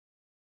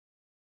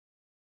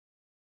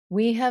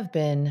We have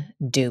been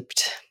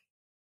duped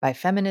by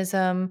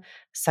feminism,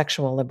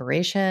 sexual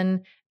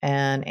liberation,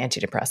 and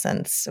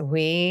antidepressants.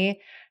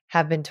 We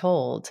have been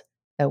told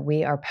that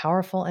we are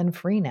powerful and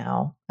free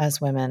now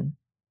as women,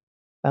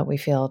 but we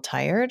feel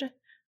tired,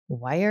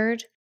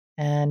 wired,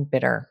 and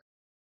bitter.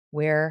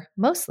 We're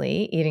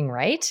mostly eating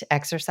right,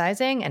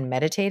 exercising and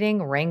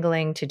meditating,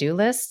 wrangling to do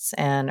lists,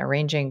 and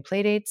arranging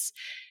playdates.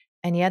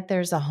 And yet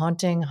there's a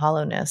haunting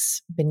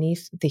hollowness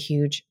beneath the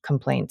huge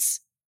complaints.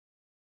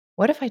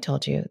 What if I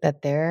told you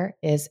that there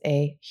is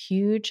a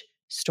huge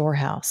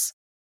storehouse,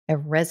 a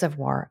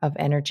reservoir of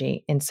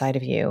energy inside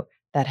of you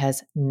that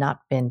has not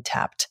been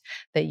tapped,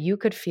 that you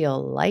could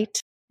feel light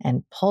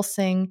and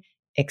pulsing,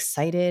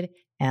 excited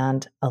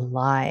and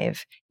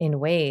alive in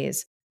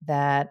ways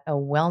that a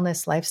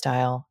wellness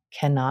lifestyle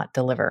cannot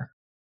deliver,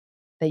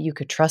 that you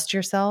could trust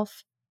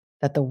yourself,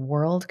 that the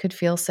world could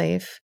feel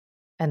safe,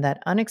 and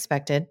that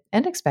unexpected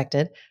and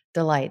expected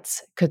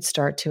delights could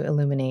start to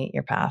illuminate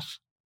your path.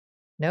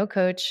 No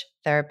coach,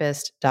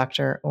 therapist,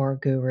 doctor, or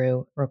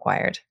guru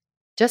required.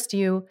 Just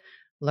you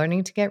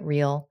learning to get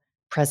real,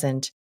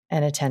 present,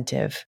 and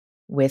attentive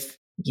with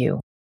you.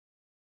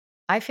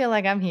 I feel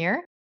like I'm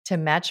here to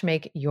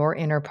matchmake your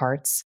inner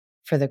parts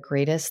for the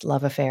greatest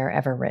love affair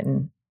ever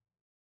written.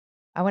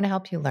 I want to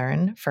help you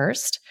learn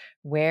first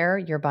where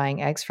you're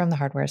buying eggs from the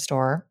hardware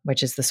store,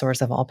 which is the source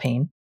of all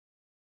pain.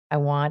 I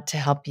want to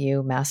help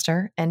you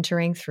master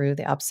entering through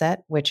the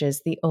upset, which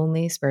is the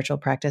only spiritual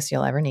practice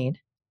you'll ever need,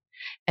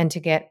 and to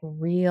get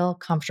real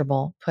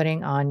comfortable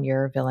putting on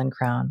your villain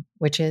crown,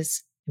 which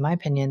is, in my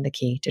opinion, the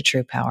key to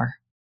true power.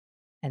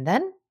 And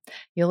then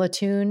you'll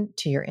attune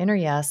to your inner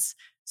yes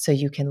so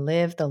you can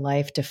live the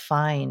life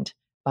defined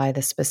by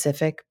the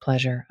specific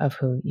pleasure of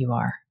who you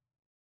are.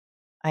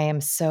 I am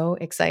so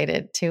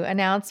excited to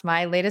announce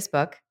my latest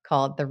book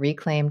called The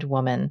Reclaimed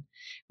Woman,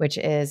 which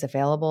is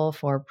available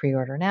for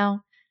pre-order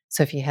now.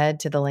 So if you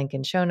head to the link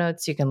in show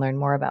notes, you can learn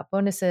more about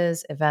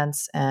bonuses,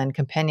 events, and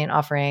companion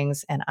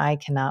offerings. And I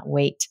cannot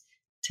wait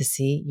to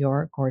see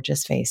your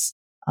gorgeous face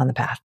on the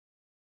path.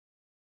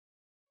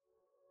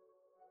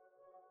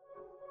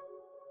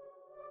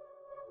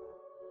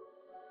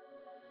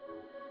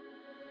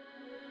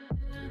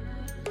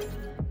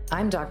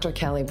 I'm Dr.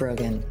 Kelly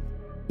Brogan.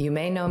 You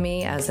may know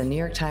me as a New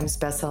York Times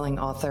bestselling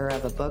author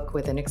of a book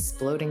with an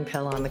exploding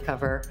pill on the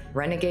cover,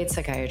 renegade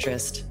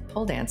psychiatrist,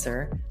 pole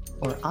dancer,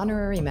 or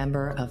honorary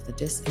member of the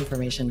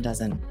Disinformation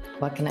Dozen.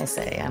 What can I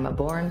say? I'm a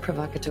born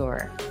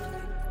provocateur.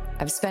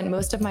 I've spent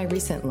most of my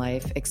recent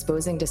life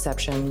exposing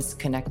deceptions,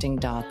 connecting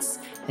dots,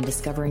 and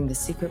discovering the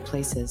secret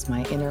places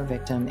my inner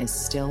victim is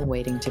still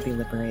waiting to be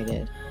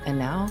liberated. And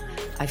now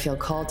I feel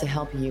called to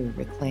help you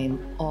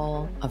reclaim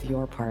all of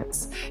your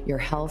parts, your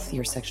health,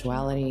 your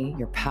sexuality,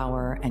 your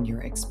power, and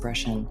your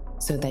expression,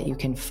 so that you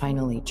can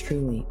finally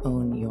truly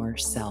own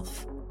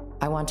yourself.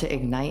 I want to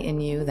ignite in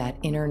you that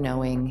inner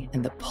knowing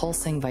and the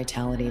pulsing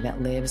vitality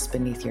that lives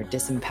beneath your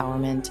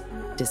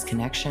disempowerment,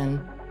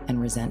 disconnection,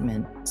 and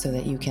resentment, so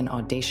that you can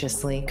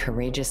audaciously,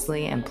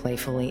 courageously, and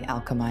playfully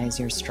alchemize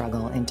your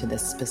struggle into the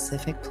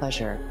specific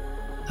pleasure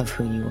of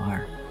who you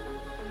are.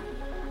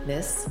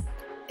 This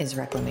is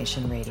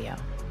Reclamation Radio,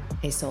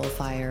 a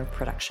Soulfire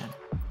production.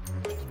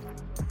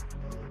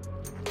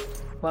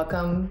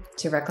 Welcome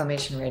to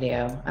Reclamation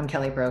Radio. I'm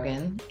Kelly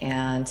Brogan,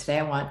 and today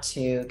I want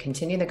to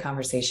continue the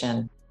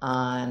conversation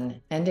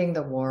on ending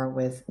the war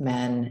with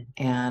men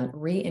and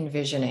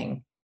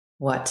re-envisioning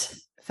what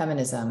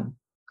feminism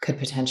could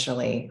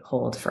potentially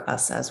hold for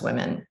us as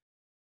women.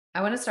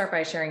 I want to start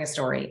by sharing a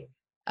story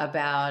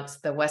about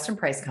the Weston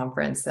Price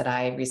conference that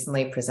I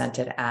recently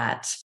presented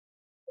at.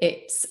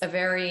 It's a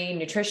very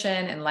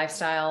nutrition and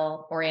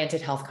lifestyle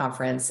oriented health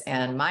conference.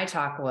 And my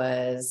talk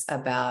was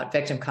about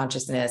victim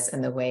consciousness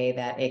and the way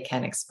that it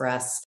can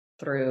express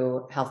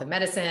through health and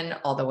medicine,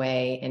 all the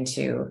way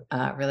into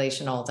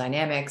relational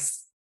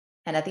dynamics.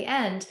 And at the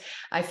end,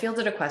 I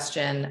fielded a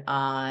question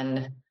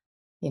on,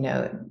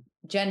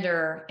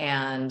 gender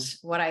and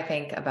what I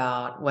think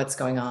about what's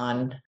going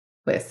on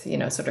with,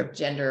 sort of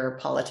gender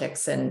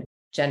politics and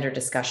gender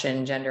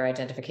discussion, gender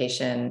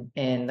identification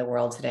in the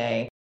world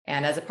today.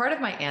 And as a part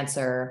of my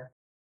answer,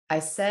 I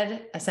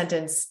said a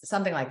sentence,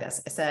 something like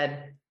this. I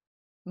said,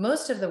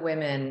 most of the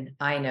women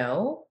I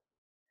know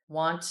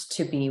want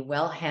to be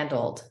well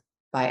handled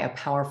by a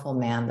powerful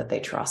man that they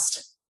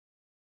trust.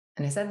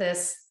 And I said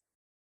this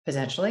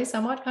potentially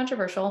somewhat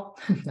controversial,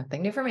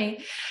 nothing new for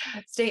me,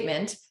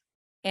 statement.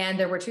 And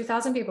there were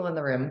 2,000 people in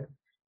the room.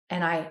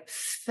 And I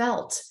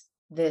felt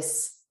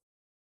this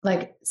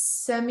like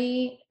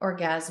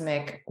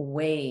semi-orgasmic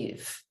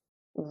wave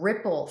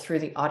ripple through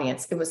the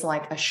audience. It was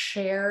like a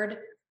shared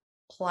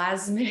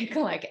plasmic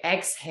like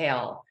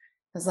exhale.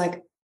 It was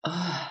like,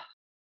 oh,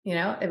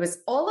 it was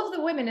all of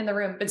the women in the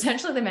room,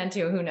 potentially the men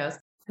too, who knows,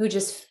 who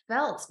just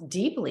felt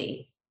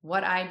deeply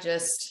what I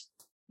just,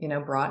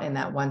 brought in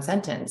that one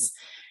sentence.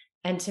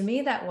 And to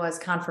me, that was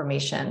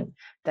confirmation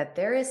that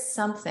there is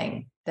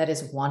something that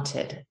is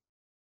wanted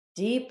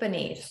deep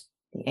beneath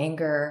the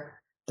anger,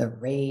 the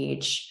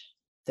rage,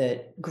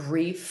 the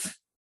grief,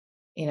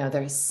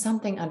 there's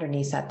something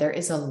underneath that. There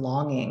is a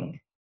longing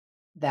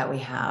that we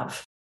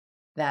have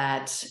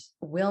that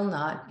will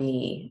not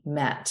be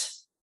met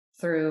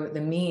through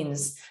the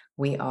means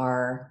we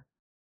are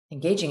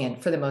engaging in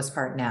for the most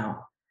part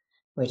now,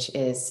 which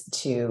is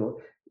to,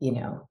 you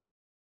know,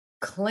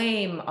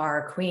 claim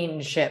our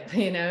queenship,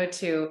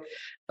 to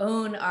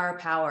own our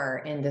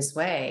power in this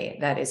way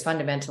that is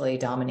fundamentally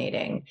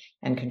dominating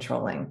and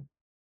controlling.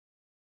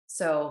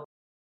 So,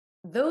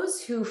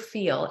 those who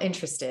feel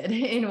interested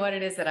in what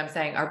it is that I'm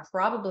saying are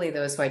probably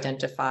those who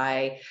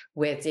identify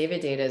with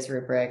David Data's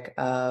rubric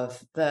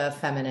of the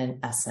feminine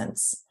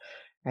essence,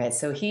 right?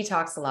 So he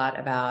talks a lot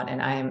about,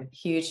 and I am a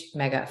huge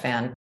mega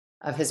fan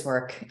of his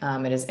work.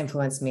 It has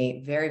influenced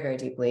me very, very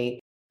deeply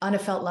on a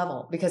felt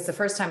level, because the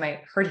first time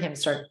I heard him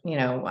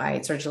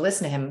I started to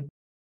listen to him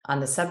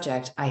on the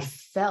subject, I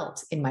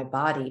felt in my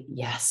body,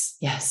 yes,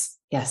 yes,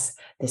 yes,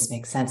 this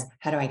makes sense.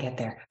 How do I get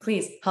there?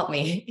 Please help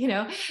me,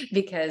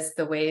 because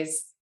the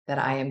ways that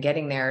I am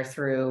getting there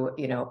through,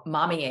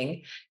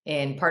 mommying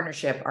in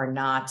partnership are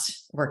not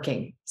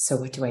working. So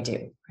what do I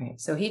do? Right.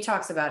 So he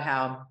talks about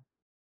how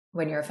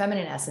when you're a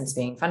feminine essence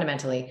being,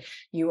 fundamentally,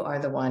 you are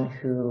the one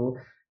who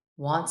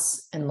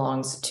wants and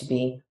longs to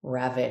be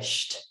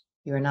ravished.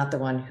 You are not the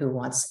one who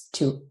wants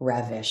to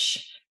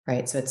ravish,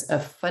 right? So it's a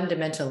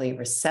fundamentally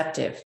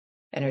receptive,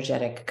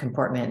 energetic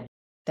comportment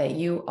that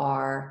you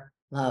are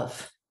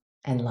love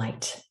and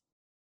light.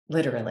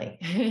 Literally,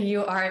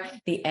 you are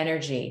the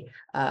energy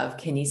of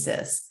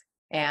kinesis.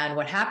 And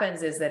what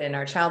happens is that in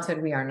our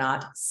childhood, we are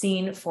not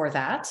seen for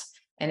that.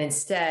 And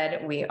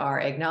instead, we are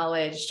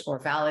acknowledged or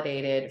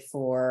validated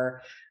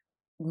for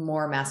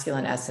more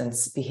masculine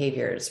essence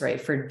behaviors,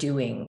 right? For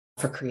doing,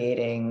 for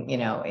creating,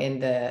 in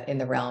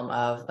the realm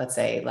of, let's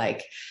say,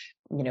 like,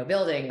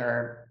 building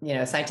or,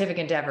 scientific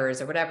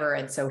endeavors or whatever.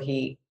 And so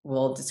he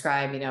will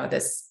describe,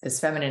 this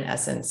feminine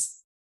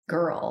essence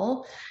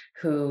girl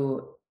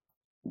who,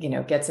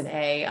 gets an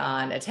A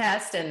on a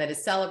test and that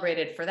is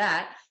celebrated for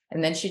that.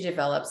 And then she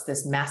develops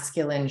this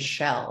masculine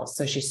shell.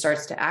 So she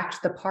starts to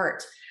act the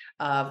part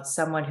of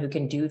someone who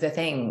can do the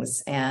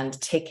things and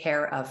take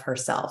care of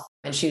herself.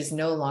 And she's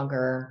no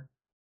longer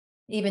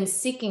even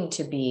seeking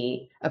to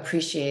be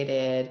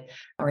appreciated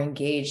or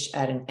engaged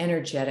at an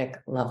energetic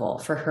level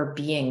for her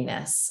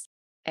beingness.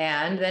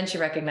 And then she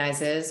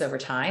recognizes over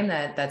time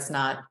that that's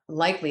not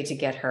likely to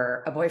get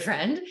her a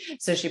boyfriend.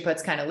 So she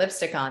puts kind of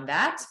lipstick on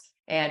that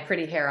and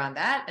pretty hair on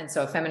that. And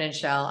so a feminine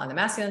shell on the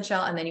masculine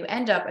shell. And then you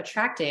end up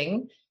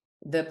attracting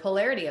the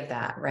polarity of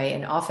that, right?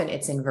 And often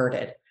it's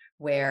inverted,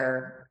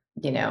 where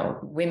we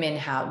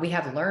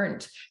have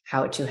learned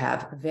how to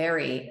have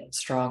very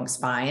strong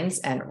spines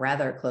and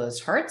rather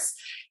closed hearts.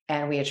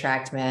 And we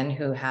attract men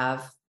who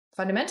have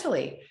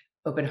fundamentally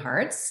open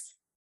hearts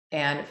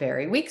and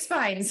very weak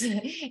spines.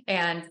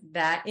 And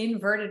that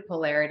inverted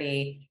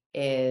polarity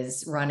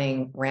is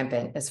running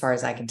rampant as far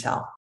as I can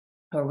tell,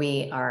 where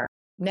we are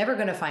never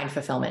going to find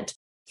fulfillment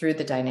through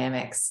the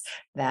dynamics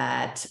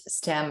that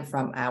stem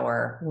from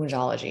our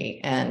woundology.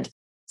 And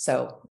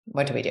so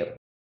what do we do?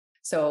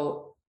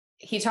 So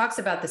he talks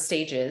about the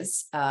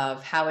stages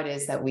of how it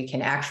is that we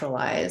can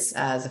actualize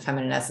as a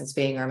feminine essence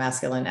being or a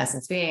masculine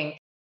essence being.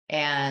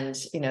 And,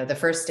 the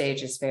first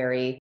stage is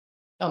very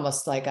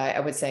almost like I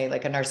would say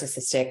like a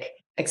narcissistic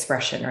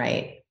expression,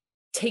 right?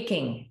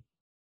 Taking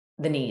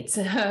the needs,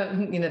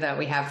 that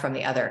we have from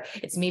the other.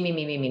 It's me, me,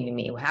 me, me, me, me,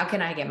 me. How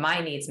can I get my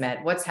needs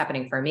met? What's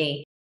happening for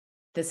me?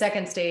 The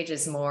second stage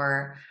is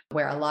more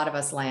where a lot of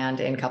us land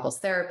in couples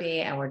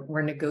therapy, and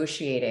we're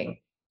negotiating.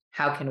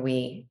 How can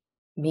we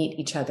meet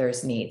each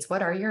other's needs?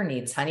 What are your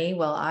needs, honey?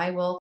 Well, I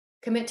will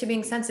commit to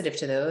being sensitive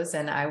to those,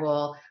 and I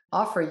will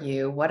offer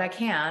you what I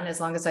can as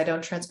long as I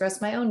don't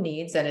transgress my own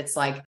needs. And it's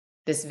like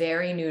this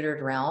very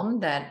neutered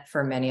realm that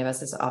for many of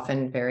us is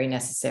often very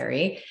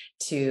necessary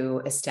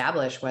to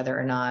establish whether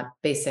or not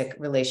basic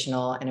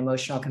relational and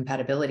emotional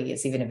compatibility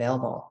is even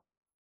available.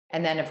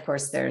 And then, of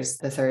course, there's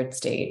the third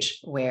stage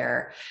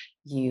where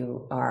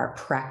you are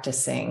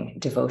practicing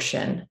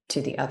devotion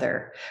to the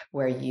other,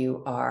 where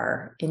you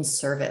are in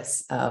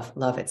service of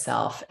love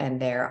itself. And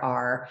there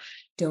are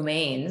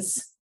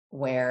domains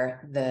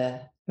where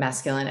the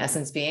masculine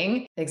essence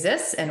being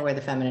exists and where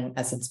the feminine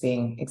essence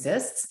being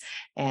exists.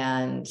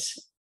 And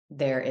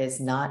there is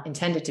not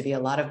intended to be a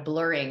lot of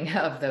blurring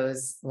of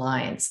those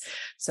lines.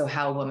 So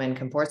how a woman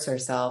comports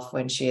herself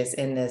when she is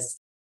in this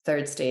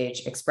third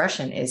stage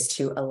expression is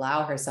to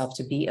allow herself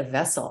to be a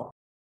vessel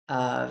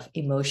of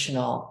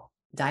emotional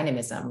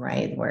dynamism,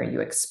 right? Where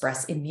you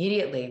express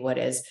immediately what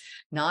is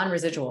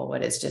non-residual,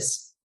 what is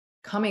just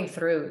coming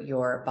through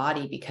your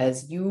body,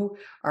 because you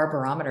are a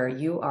barometer,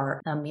 you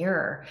are a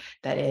mirror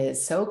that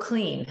is so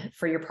clean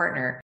for your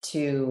partner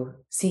to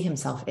see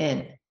himself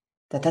in,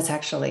 that's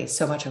actually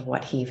so much of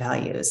what he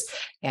values.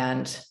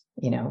 And,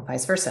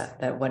 vice versa,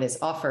 that what is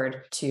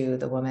offered to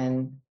the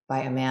woman by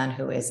a man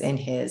who is in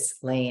his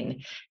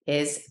lane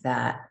is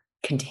that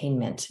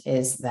containment,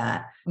 is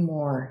that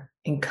more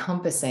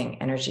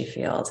encompassing energy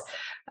field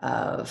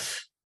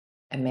of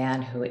a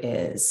man who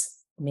is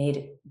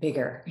made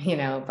bigger,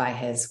 by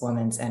his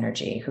woman's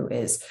energy, who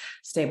is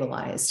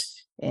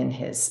stabilized in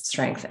his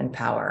strength and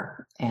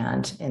power.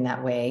 And in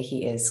that way,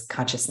 he is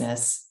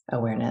consciousness,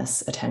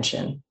 awareness,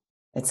 attention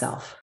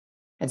itself.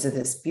 And so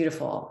this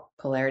beautiful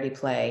polarity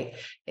play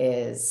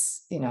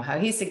is, how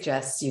he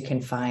suggests you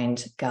can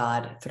find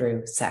God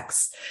through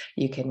sex.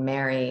 You can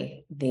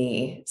marry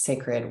the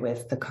sacred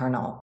with the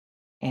carnal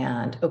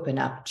and open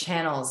up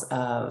channels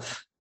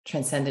of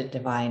transcendent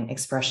divine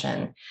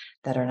expression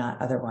that are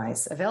not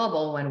otherwise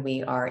available when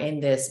we are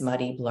in this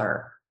muddy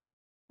blur.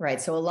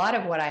 Right. So a lot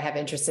of what I have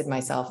interested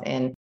myself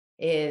in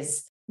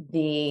is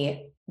the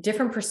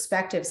different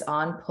perspectives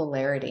on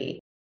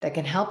polarity that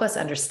can help us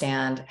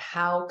understand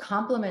how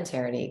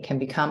complementarity can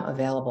become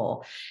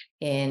available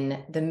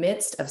in the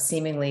midst of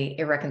seemingly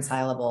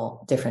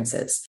irreconcilable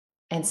differences.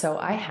 And so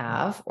I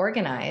have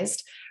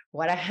organized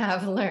what I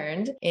have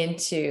learned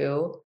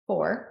into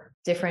 4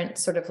 different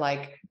sort of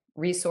like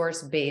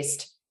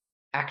resource-based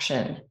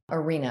action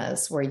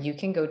arenas where you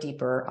can go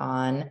deeper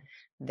on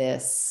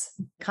this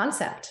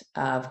concept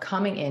of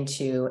coming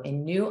into a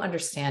new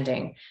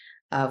understanding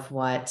of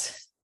what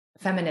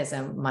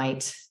feminism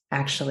might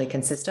actually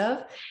consist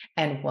of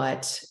and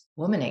what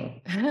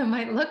womaning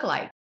might look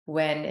like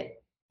when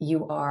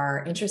you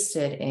are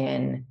interested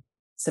in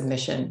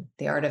submission,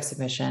 the art of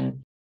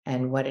submission,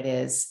 and what it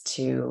is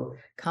to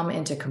come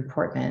into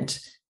comportment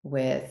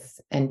with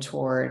and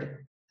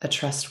toward a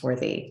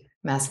trustworthy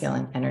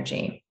masculine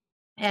energy,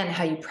 and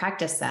how you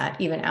practice that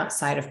even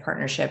outside of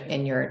partnership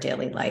in your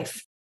daily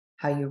life,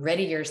 how you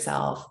ready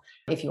yourself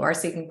if you are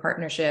seeking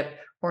partnership,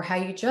 or how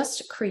you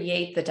just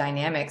create the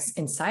dynamics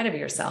inside of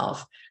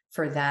yourself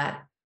for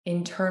that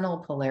internal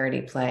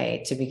polarity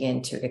play to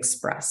begin to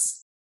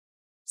express.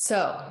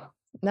 So,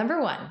 number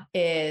 1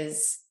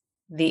 is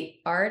the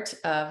art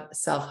of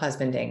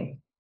self-husbanding.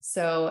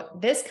 So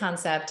this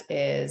concept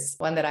is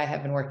one that I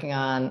have been working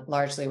on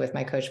largely with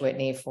my coach,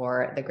 Whitney,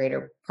 for the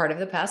greater part of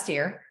the past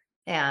year.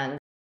 And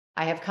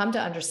I have come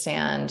to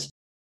understand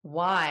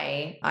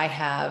why I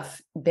have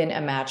been a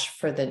match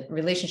for the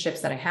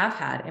relationships that I have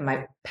had in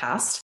my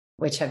past,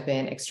 which have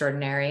been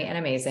extraordinary and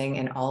amazing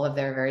in all of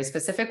their very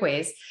specific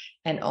ways,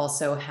 and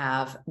also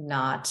have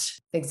not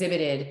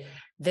exhibited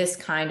this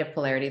kind of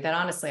polarity that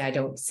honestly I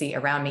don't see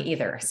around me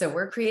either. So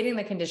we're creating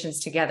the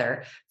conditions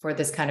together for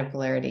this kind of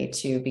polarity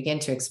to begin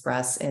to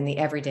express in the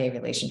everyday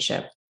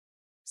relationship.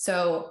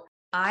 So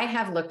I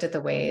have looked at the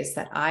ways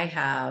that I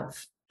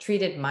have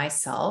treated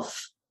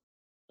myself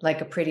like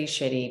a pretty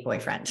shitty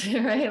boyfriend,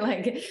 right?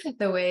 Like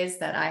the ways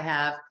that I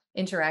have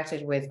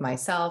interacted with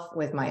myself,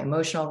 with my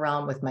emotional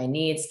realm, with my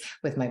needs,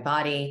 with my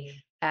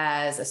body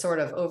as a sort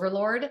of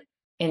overlord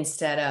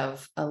instead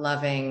of a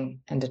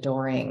loving and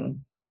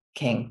adoring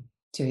king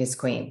to his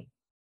queen.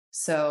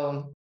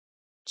 So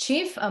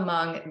chief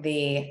among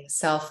the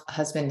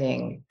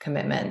self-husbanding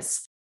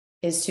commitments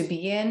is to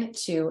begin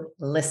to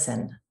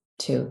listen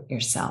to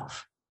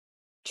yourself.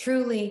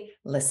 Truly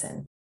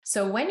listen.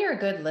 So when you're a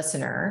good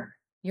listener,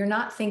 you're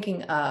not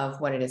thinking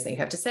of what it is that you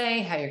have to say,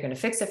 how you're going to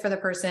fix it for the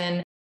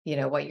person,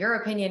 what your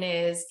opinion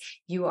is.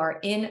 You are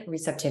in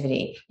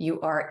receptivity. You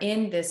are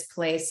in this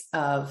place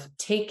of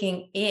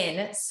taking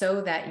in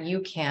so that you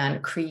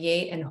can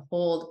create and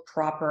hold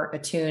proper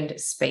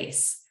attuned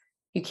space.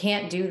 You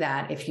can't do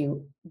that if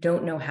you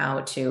don't know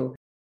how to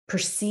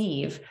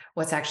perceive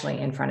what's actually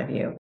in front of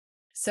you.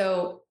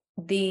 So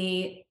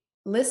the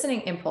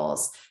listening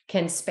impulse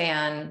can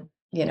span,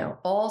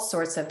 all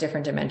sorts of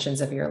different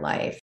dimensions of your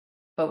life.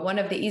 But one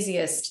of the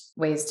easiest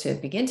ways to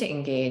begin to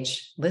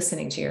engage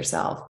listening to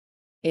yourself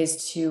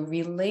is to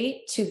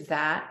relate to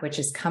that which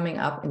is coming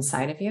up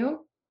inside of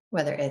you,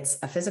 whether it's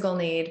a physical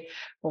need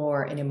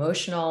or an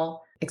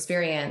emotional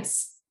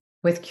experience,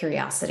 with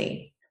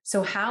curiosity.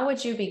 So how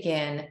would you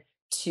begin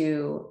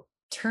to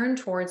turn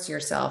towards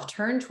yourself,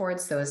 turn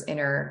towards those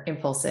inner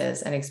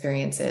impulses and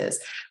experiences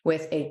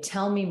with a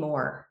tell me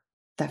more?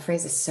 That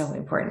phrase is so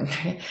important.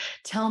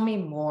 Tell me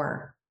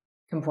more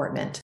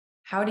comportment.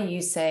 How do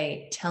you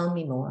say, tell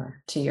me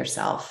more to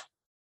yourself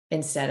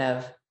instead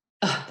of,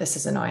 oh, this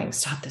is annoying.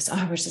 Stop this. Oh,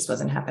 I wish this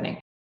wasn't happening.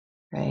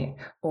 Right.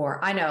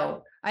 Or I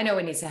know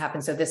it needs to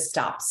happen. So this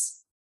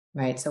stops.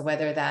 Right. So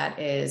whether that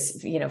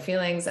is,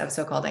 feelings of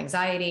so-called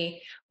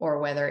anxiety, or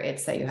whether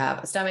it's that you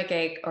have a stomach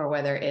ache, or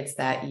whether it's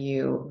that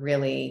you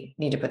really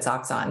need to put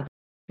socks on,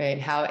 right?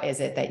 How is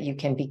it that you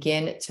can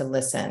begin to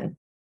listen?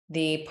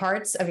 The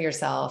parts of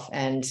yourself,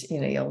 and,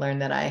 you'll learn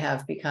that I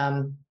have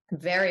become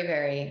very,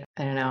 very,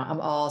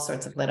 I'm all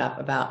sorts of lit up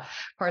about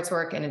parts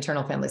work and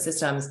internal family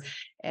systems.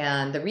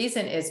 And the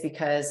reason is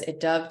because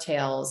it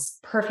dovetails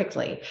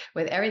perfectly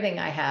with everything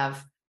I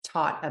have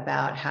taught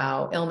about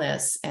how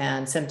illness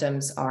and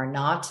symptoms are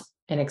not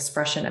an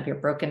expression of your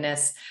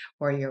brokenness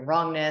or your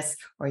wrongness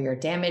or your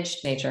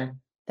damaged nature,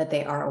 that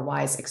they are a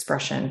wise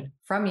expression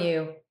from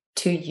you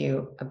to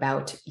you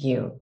about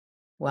you.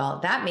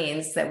 Well, that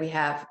means that we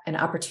have an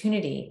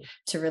opportunity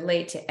to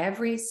relate to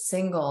every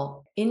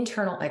single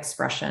internal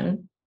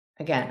expression,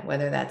 again,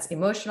 whether that's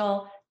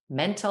emotional,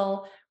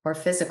 mental, or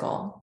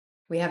physical.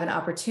 We have an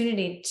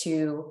opportunity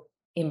to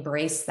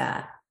embrace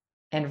that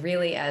And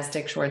really, as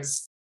Dick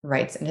Schwartz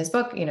writes in his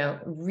book,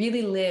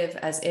 really live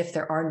as if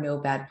there are no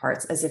bad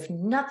parts, as if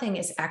nothing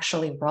is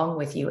actually wrong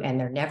with you and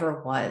there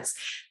never was,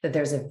 that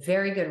there's a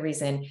very good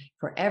reason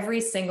for every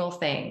single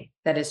thing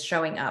that is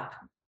showing up.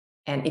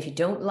 And if you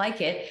don't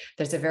like it,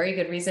 there's a very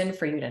good reason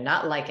for you to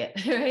not like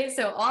it, right?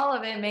 So all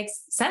of it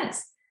makes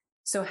sense.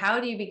 So how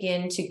do you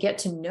begin to get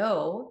to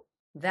know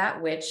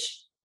that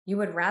which you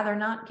would rather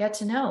not get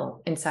to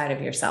know inside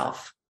of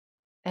yourself?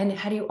 And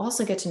how do you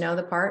also get to know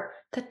the part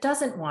that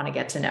doesn't want to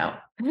get to know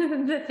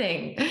the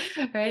thing,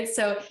 right?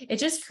 So it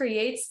just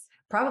creates,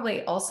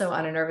 probably also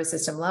on a nervous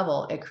system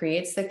level, it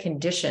creates the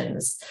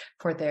conditions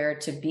for there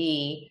to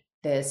be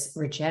this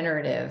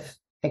regenerative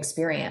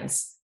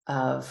experience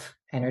of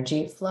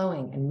energy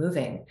flowing and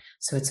moving.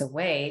 So it's a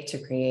way to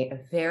create a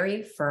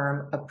very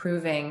firm,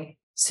 approving,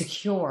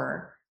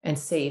 secure, and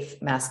safe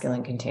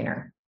masculine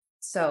container.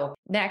 So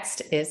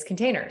next is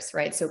containers,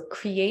 right? So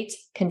create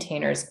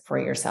containers for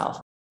yourself.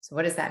 So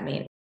what does that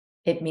mean?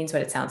 It means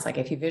what it sounds like.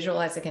 If you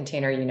visualize a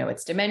container, you know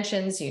its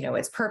dimensions, you know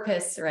its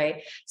purpose,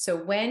 right? So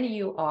when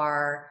you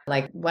are,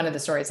 like one of the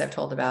stories I've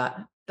told about,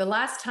 the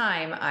last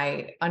time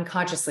I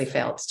unconsciously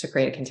failed to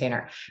create a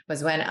container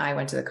was when I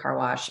went to the car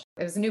wash.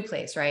 It was a new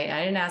place, right? I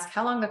didn't ask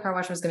how long the car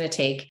wash was going to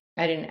take.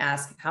 I didn't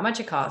ask how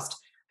much it cost.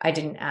 I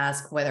didn't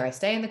ask whether I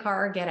stay in the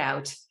car or get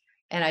out.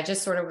 And I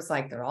just sort of was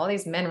like, there are all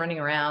these men running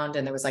around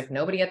and there was like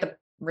nobody at the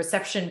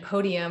reception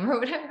podium or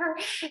whatever.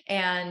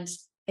 And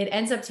it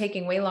ends up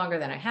taking way longer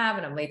than I have,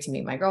 and I'm late to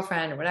meet my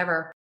girlfriend or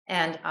whatever.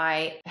 And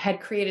I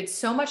had created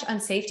so much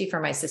unsafety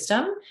for my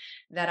system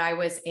that I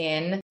was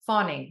in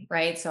fawning,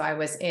 right? So I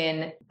was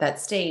in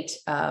that state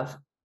of,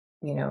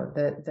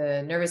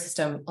 the nervous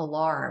system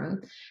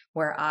alarm,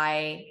 where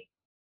I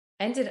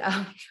ended up,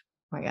 oh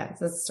my God,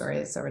 this story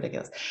is so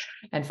ridiculous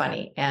and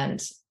funny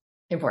and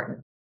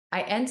important.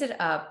 I ended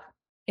up,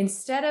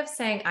 instead of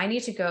saying, I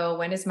need to go,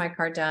 when is my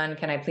car done?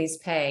 Can I please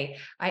pay?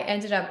 I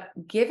ended up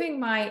giving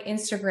my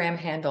Instagram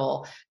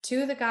handle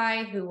to the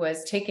guy who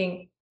was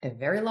taking a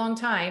very long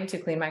time to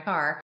clean my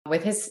car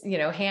with his,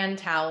 hand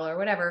towel or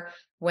whatever,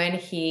 when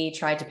he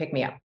tried to pick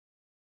me up.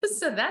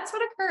 So that's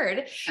what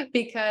occurred,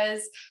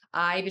 because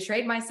I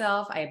betrayed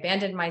myself. I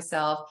abandoned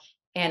myself,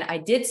 and I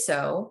did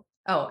so.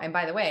 Oh, and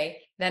by the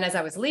way, then as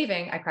I was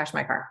leaving, I crashed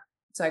my car.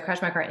 So I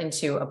crashed my car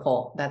into a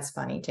pole. That's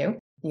funny too.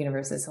 The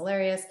universe is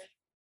hilarious.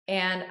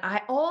 And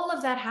all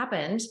of that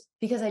happened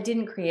because I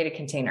didn't create a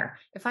container.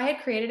 If I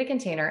had created a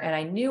container and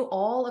I knew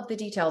all of the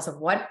details of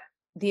what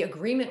the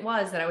agreement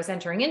was that I was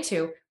entering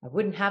into, I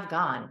wouldn't have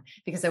gone,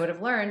 because I would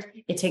have learned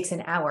it takes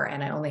an hour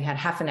and I only had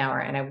half an hour.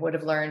 And I would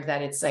have learned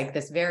that it's like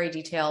this very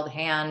detailed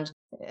hand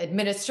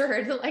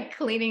administered like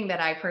cleaning that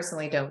I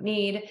personally don't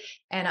need.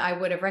 And I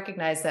would have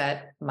recognized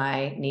that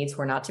my needs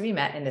were not to be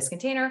met in this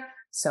container.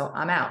 So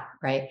I'm out,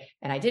 right?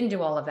 And I didn't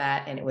do all of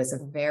that. And it was a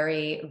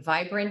very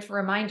vibrant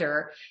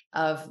reminder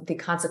of the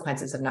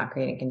consequences of not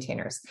creating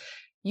containers.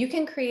 You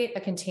can create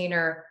a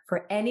container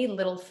for any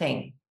little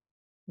thing,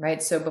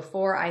 right? So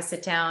before I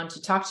sit down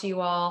to talk to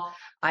you all,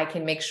 I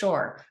can make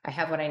sure I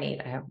have what I need.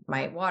 I have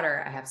my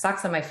water. I have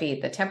socks on my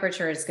feet. The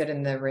temperature is good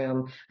in the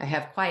room. I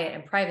have quiet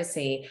and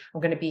privacy. I'm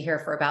going to be here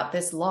for about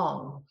this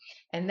long.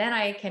 And then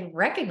I can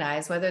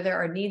recognize whether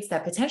there are needs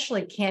that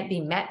potentially can't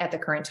be met at the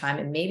current time.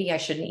 And maybe I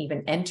shouldn't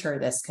even enter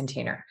this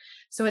container.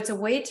 So it's a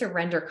way to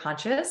render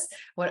conscious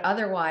what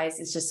otherwise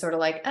is just sort of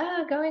like,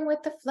 going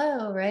with the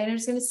flow, right? I'm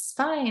just going to, it's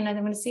fine. And I'm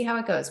going to see how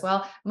it goes.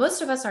 Well,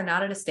 most of us are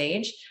not at a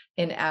stage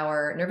in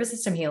our nervous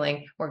system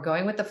healing where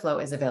going with the flow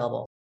is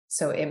available.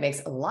 So it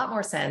makes a lot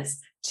more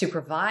sense to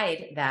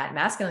provide that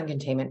masculine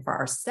containment for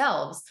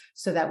ourselves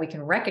so that we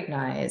can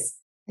recognize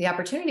the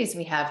opportunities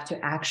we have to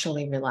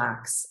actually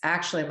relax,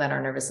 actually let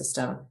our nervous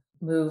system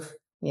move,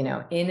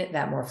 in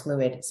that more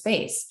fluid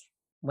space.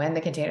 When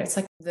the container, it's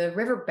like the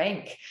river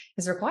bank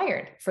is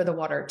required for the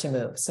water to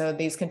move. So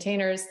these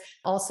containers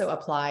also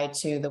apply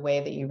to the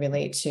way that you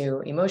relate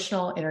to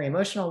inner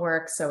emotional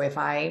work. So if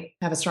I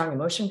have a strong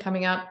emotion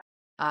coming up,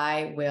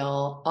 I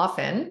will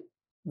often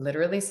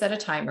literally set a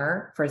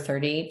timer for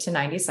 30 to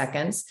 90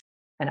 seconds.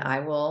 And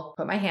I will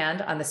put my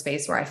hand on the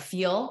space where I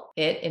feel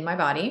it in my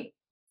body.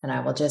 And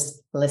I will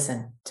just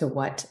listen to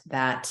what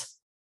that,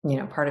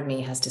 part of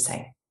me has to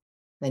say.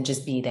 Then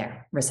just be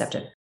there,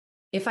 receptive.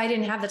 If I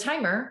didn't have the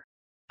timer,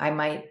 I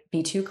might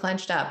be too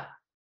clenched up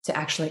to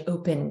actually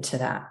open to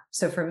that.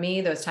 So for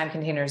me, those time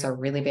containers are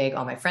really big.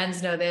 All my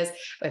friends know this.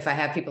 If I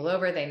have people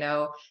over, they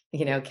know,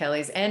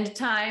 Kelly's end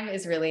time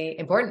is really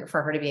important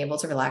for her to be able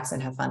to relax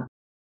and have fun.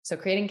 So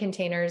creating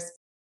containers,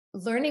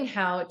 learning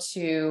how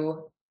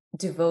to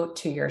devote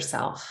to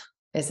yourself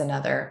is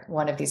another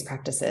one of these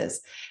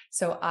practices.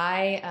 So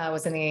I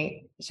was in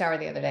the shower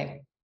the other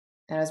day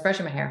and I was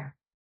brushing my hair,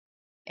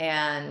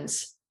 and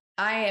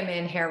I am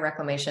in hair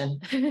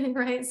reclamation,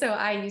 right? So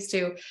I used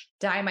to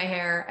dye my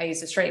hair. I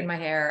used to straighten my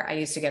hair. I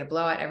used to get a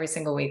blowout every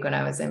single week when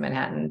I was in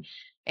Manhattan.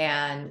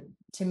 And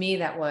to me,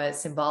 that was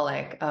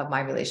symbolic of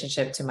my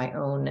relationship to my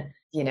own,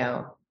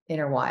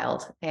 inner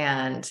wild.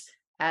 And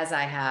as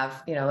I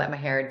have, let my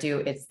hair do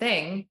its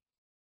thing,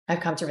 I've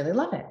come to really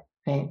love it,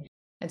 right?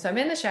 And so I'm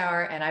in the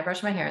shower and I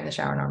brush my hair in the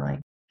shower normally.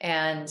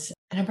 And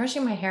I'm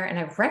brushing my hair and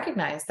I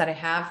recognize that I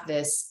have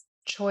this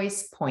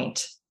choice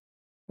point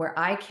where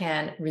I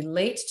can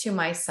relate to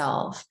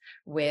myself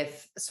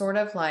with sort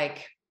of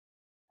like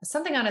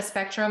something on a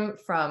spectrum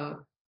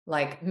from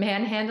like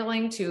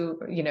manhandling to,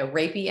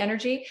 rapey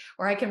energy,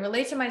 or I can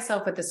relate to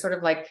myself with this sort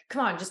of like,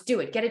 come on, just do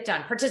it, get it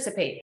done,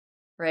 participate,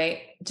 right?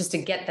 Just to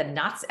get the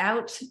knots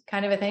out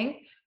kind of a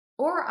thing.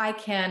 Or I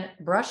can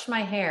brush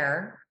my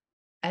hair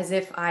as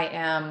if I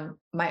am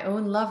my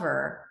own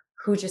lover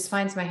who just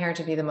finds my hair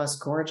to be the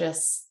most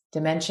gorgeous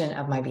dimension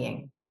of my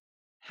being.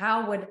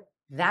 How would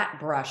that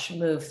brush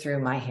move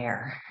through my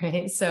hair?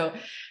 Right. So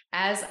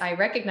as I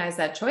recognize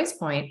that choice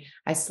point,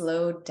 I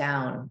slowed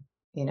down,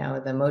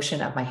 the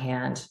motion of my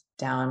hand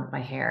down my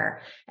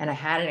hair. And I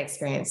had an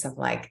experience of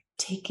like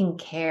taking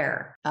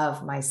care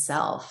of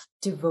myself,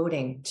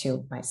 devoting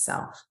to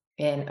myself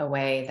in a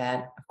way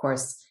that, of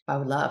course, I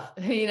would love,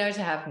 to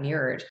have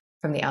mirrored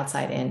from the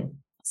outside in.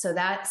 So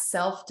that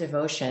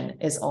self-devotion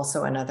is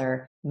also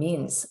another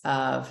means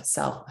of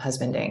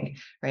self-husbanding,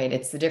 right?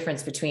 It's the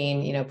difference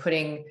between,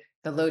 putting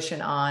the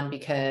lotion on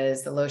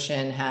because the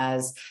lotion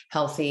has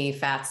healthy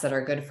fats that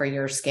are good for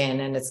your skin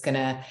and it's going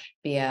to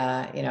be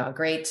a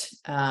great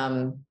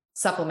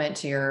supplement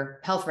to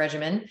your health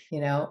regimen,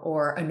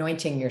 or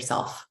anointing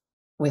yourself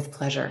with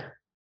pleasure.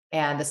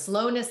 And the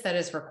slowness that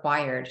is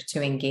required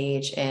to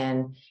engage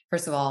in,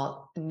 first of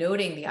all,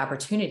 noting the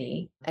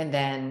opportunity and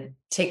then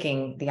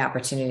taking the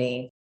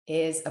opportunity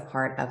is a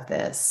part of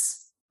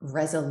this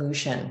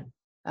resolution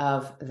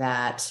of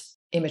that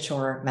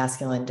immature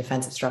masculine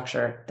defensive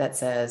structure that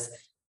says,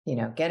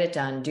 get it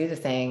done, do the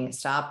thing,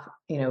 stop,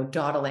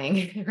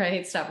 dawdling,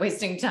 right? Stop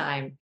wasting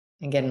time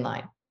and get in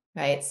line,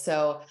 right?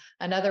 So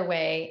another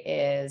way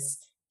is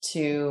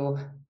to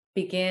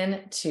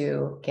begin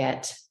to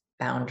get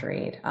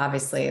boundaried.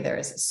 Obviously,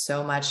 there's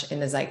so much in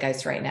the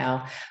zeitgeist right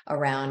now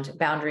around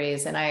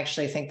boundaries. And I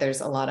actually think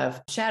there's a lot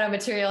of shadow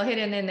material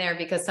hidden in there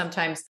because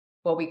sometimes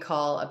what we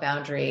call a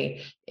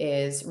boundary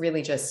is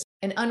really just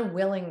an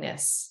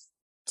unwillingness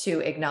to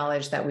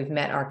acknowledge that we've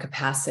met our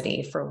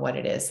capacity for what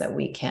it is that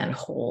we can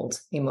hold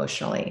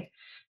emotionally.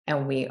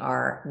 And we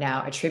are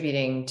now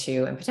attributing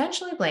to and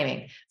potentially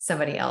blaming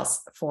somebody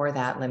else for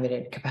that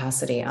limited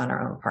capacity on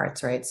our own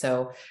parts, right?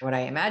 So what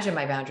I imagine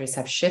my boundaries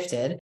have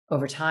shifted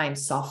over time,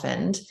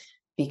 softened,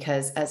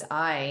 because as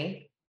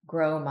I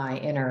grow my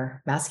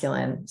inner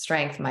masculine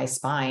strength, my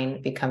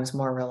spine becomes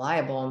more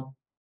reliable.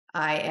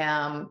 I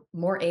am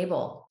more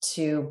able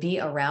to be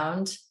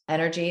around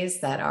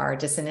energies that are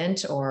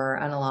dissonant or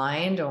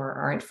unaligned or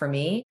aren't for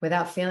me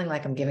without feeling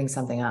like I'm giving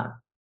something up,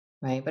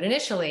 right? But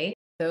initially,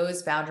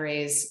 those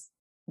boundaries,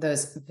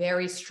 those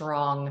very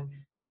strong,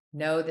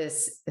 no,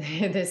 this,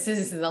 this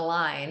is the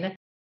line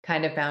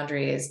kind of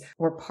boundaries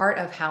were part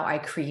of how I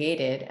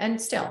created and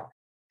still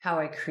how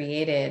I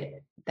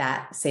created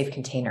that safe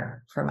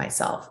container for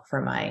myself,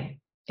 for my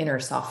inner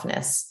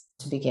softness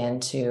to begin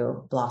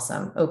to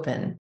blossom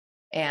open.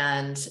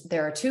 And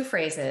there are two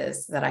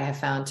phrases that I have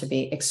found to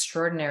be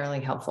extraordinarily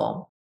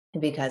helpful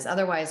because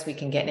otherwise we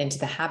can get into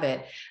the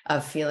habit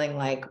of feeling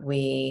like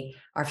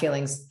our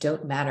feelings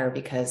don't matter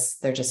because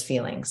they're just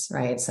feelings,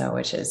 right? So,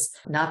 which is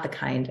not the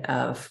kind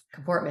of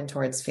comportment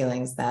towards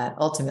feelings that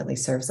ultimately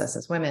serves us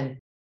as women.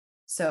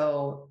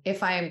 So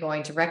if I am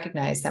going to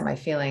recognize that my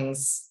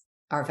feelings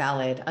are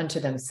valid unto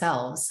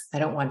themselves, I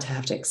don't want to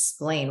have to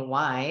explain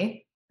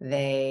why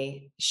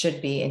they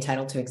should be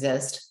entitled to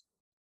exist.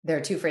 There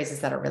are two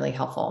phrases that are really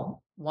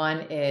helpful.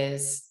 One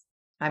is,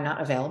 I'm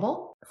not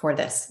available for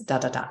this, da,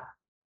 da, da.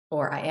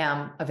 Or I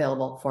am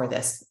available for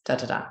this, da,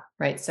 da, da,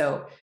 right?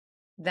 So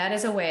that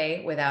is a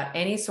way without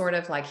any sort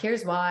of like,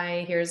 here's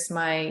why, here's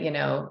my,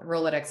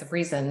 Rolodex of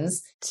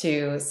reasons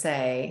to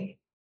say,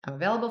 I'm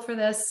available for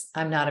this,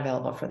 I'm not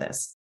available for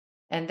this.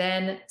 And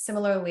then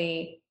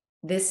similarly,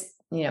 this,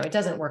 it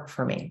doesn't work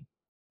for me,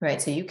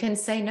 right? So you can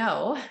say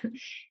no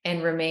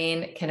and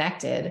remain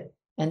connected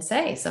and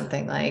say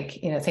something like,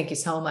 thank you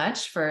so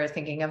much for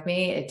thinking of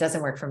me. It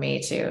doesn't work for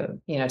me to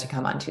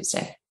come on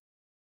Tuesday.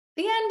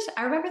 The end.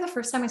 I remember the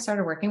first time I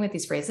started working with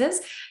these phrases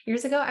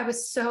years ago, I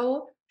was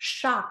so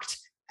shocked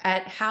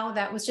at how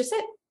that was just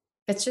it.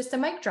 It's just a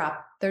mic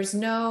drop. There's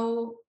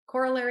no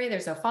corollary.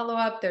 There's no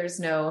follow-up. There's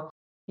no,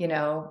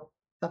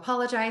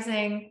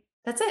 apologizing.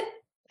 That's it.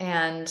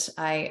 And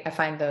I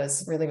find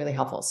those really, really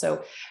helpful.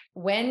 So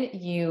when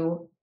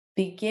you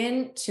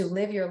begin to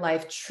live your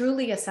life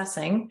truly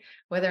assessing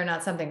whether or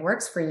not something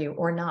works for you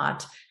or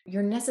not,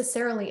 you're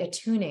necessarily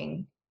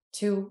attuning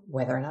to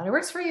whether or not it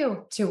works for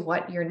you, to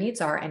what your needs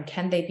are, and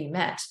can they be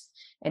met?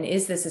 And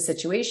is this a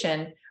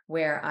situation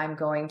where I'm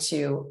going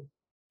to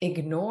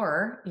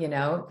ignore,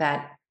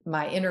 that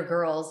my inner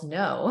girls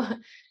know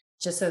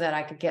just so that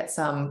I could get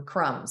some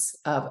crumbs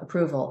of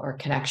approval or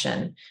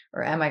connection?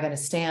 Or am I going to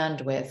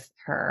stand with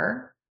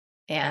her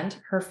and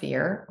her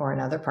fear, or in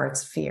other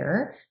parts,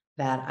 fear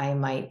that I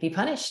might be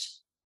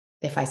punished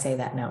if I say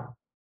that no?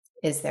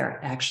 Is there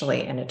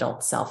actually an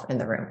adult self in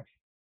the room?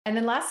 And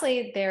then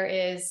lastly, there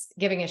is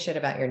giving a shit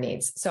about your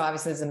needs. So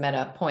obviously, there's a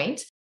meta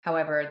point.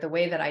 However, the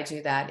way that I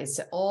do that is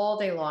to all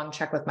day long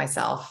check with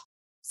myself,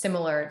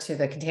 similar to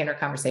the container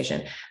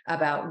conversation,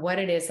 about what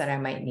it is that I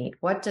might need.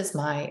 What does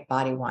my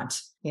body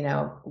want?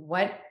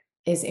 What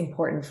is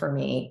important for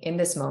me in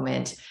this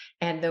moment?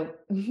 And the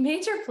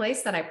major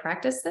place that I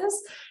practice this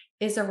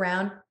is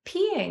around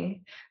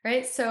peeing,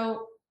 right?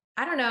 So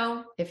I don't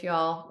know if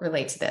y'all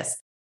relate to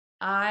this.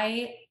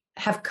 I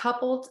have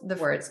coupled the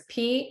words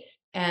pee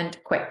and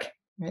quick,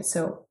 right?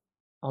 So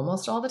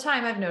almost all the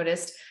time I've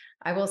noticed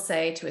I will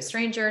say to a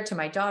stranger, to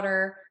my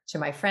daughter, to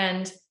my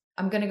friend,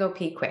 I'm going to go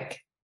pee quick.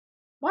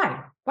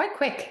 Why? Why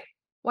quick?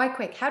 Why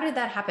quick? How did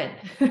that happen?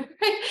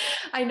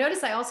 I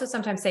notice I also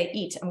sometimes say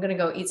eat. I'm going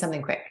to go eat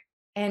something quick.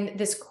 And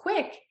this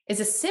quick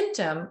is a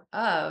symptom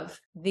of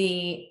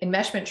the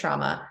enmeshment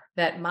trauma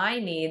that my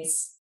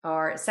needs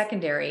are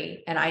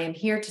secondary and I am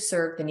here to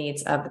serve the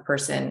needs of the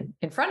person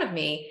in front of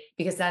me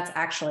because that's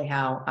actually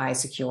how I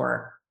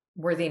secure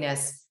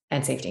worthiness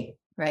and safety.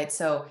 Right.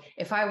 So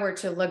if I were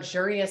to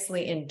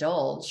luxuriously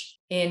indulge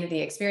in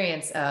the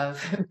experience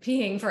of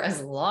peeing for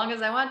as long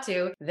as I want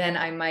to, then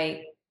I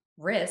might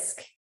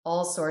risk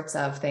all sorts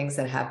of things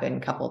that have been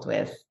coupled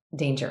with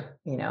danger,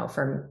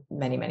 for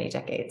many, many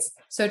decades.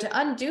 So to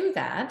undo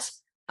that,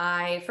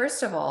 I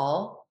first of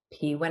all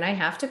pee when I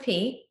have to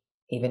pee,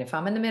 even if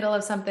I'm in the middle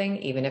of something,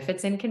 even if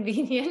it's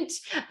inconvenient,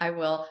 I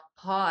will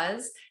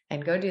pause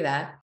and go do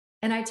that.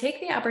 And I take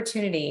the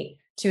opportunity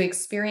to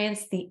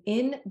experience the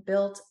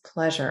inbuilt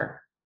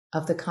pleasure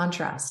of the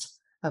contrast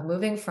of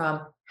moving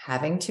from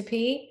having to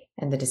pee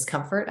and the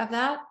discomfort of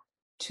that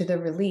to the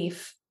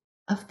relief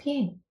of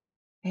peeing.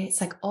 Right? It's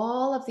like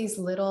all of these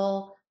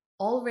little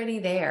already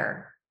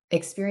there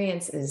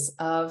experiences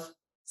of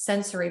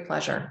sensory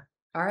pleasure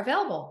are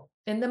available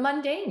in the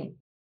mundane.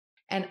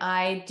 And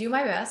I do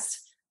my best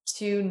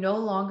to no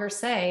longer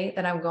say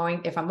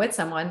that if I'm with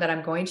someone, that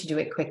I'm going to do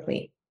it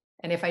quickly.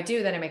 And if I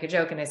do, then I make a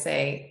joke and I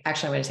say,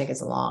 actually, I'm going to take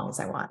as long as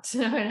I want.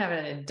 I'm going to have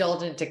an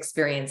indulgent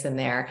experience in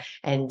there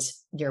and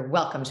you're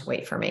welcome to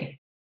wait for me.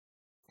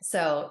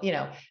 So,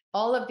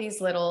 all of these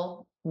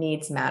little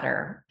needs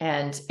matter.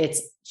 And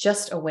it's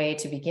just a way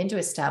to begin to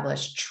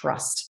establish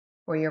trust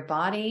where your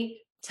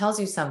body tells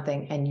you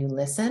something and you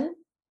listen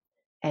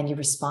and you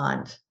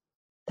respond.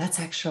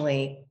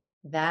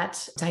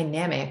 That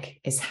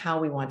dynamic is how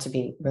we want to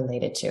be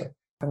related to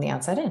from the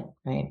outside in,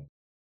 right?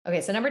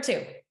 Okay, so number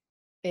 2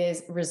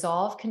 is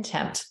resolve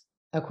contempt,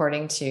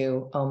 according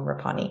to Om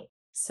Rapani.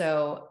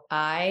 So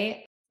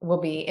I will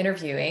be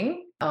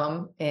interviewing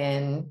Om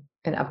in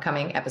an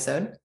upcoming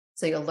episode.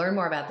 So you'll learn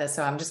more about this.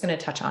 So I'm just going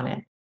to touch on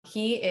it.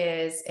 He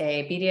is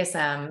a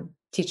BDSM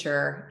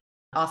teacher,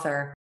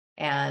 author,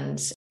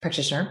 and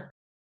practitioner.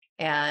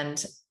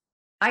 And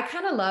I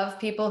kind of love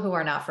people who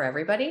are not for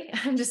everybody.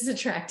 I'm just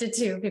attracted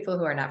to people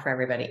who are not for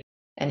everybody.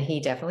 And he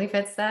definitely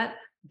fits that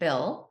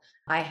bill.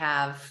 I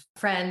have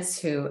friends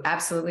who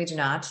absolutely do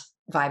not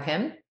vibe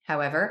him.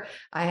 However,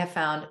 I have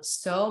found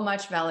so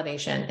much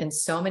validation in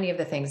so many of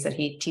the things that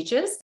he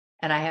teaches.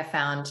 And I have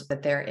found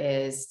that there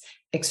is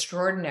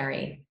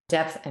extraordinary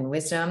depth and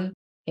wisdom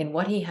in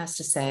what he has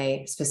to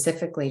say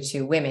specifically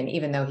to women,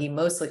 even though he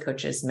mostly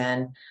coaches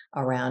men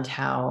around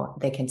how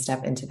they can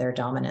step into their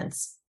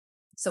dominance.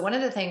 So one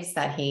of the things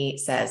that he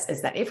says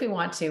is that if we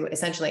want to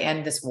essentially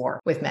end this war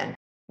with men,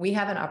 we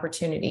have an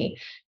opportunity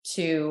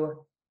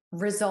to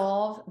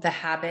resolve the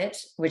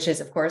habit, which is,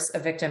 of course, a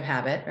victim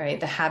habit, right?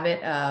 The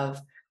habit of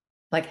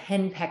like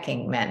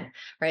henpecking men,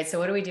 right? So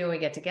what do we do when we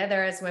get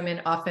together as women?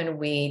 Often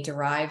we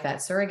derive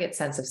that surrogate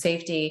sense of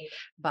safety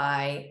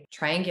by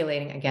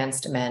triangulating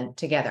against men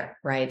together,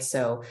 right?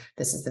 So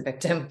this is the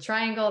victim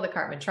triangle, the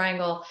Cartman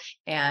triangle,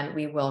 and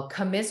we will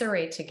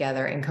commiserate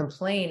together and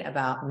complain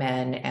about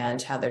men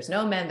and how there's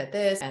no men that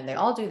this, and they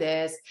all do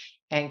this.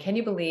 And can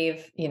you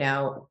believe,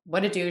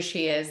 what a douche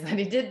he is that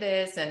he did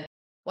this, and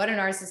what a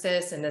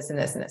narcissist, and this and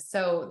this and this.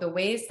 So the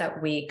ways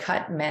that we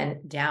cut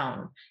men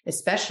down,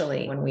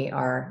 especially when we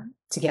are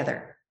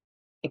together,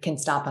 it can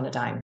stop on a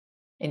dime.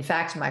 In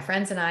fact, my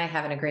friends and I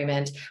have an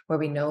agreement where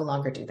we no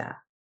longer do that.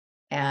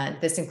 And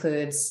this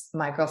includes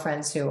my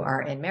girlfriends who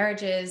are in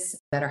marriages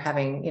that are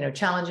having,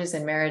 challenges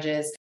in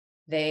marriages.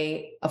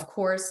 They, of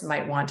course,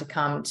 might want to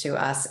come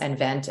to us and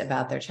vent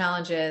about their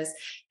challenges.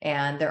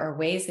 And there are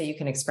ways that you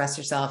can express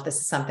yourself. This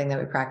is something that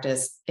we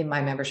practice in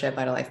my membership,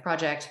 Vital Life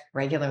Project,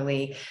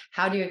 regularly.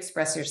 How do you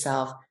express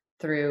yourself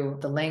through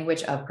the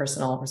language of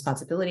personal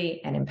responsibility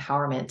and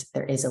empowerment?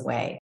 There is a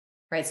way,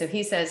 right? So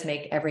he says,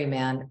 make every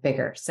man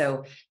bigger.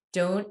 So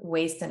don't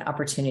waste an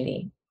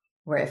opportunity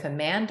where if a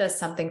man does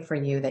something for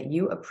you that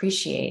you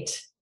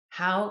appreciate,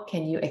 how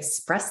can you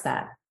express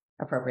that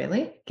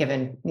appropriately,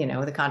 given,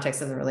 the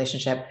context of the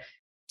relationship,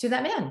 to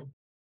that man?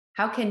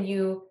 How can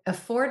you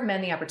afford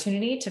men the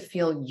opportunity to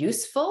feel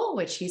useful,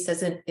 which he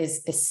says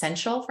is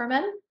essential for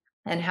men?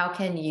 And how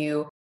can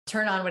you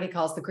turn on what he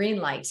calls the green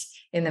light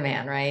in the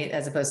man, right?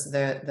 As opposed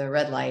to the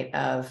red light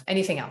of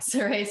anything else,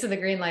 right? So the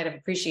green light of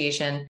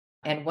appreciation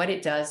and what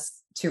it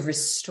does to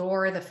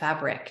restore the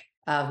fabric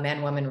of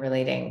man-woman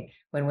relating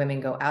when women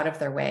go out of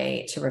their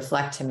way to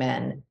reflect to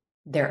men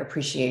their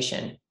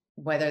appreciation,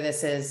 whether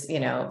this is,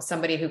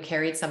 somebody who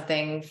carried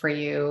something for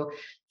you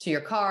to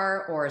your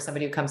car, or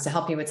somebody who comes to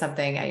help you with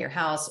something at your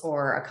house,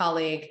 or a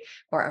colleague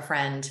or a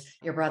friend,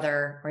 your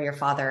brother or your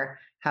father.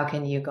 How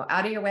can you go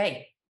out of your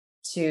way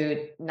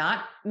to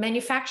not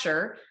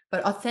manufacture,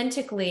 but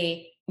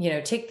authentically,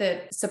 take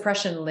the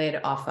suppression lid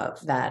off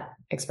of that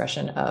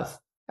expression of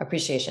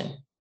appreciation?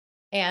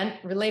 And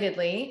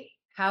relatedly,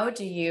 how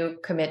do you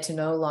commit to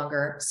no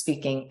longer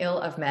speaking ill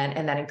of men?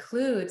 And that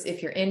includes,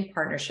 if you're in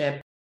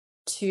partnership,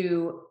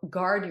 to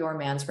guard your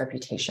man's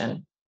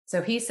reputation.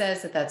 So he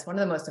says that that's one of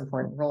the most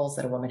important roles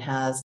that a woman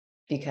has,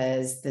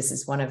 because this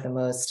is one of the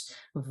most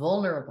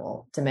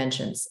vulnerable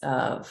dimensions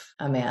of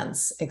a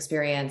man's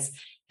experience,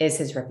 is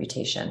his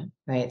reputation,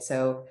 right?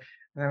 So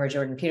remember,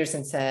 Jordan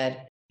Peterson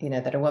said,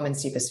 that a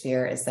woman's deepest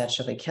fear is that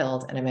she'll be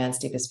killed, and a man's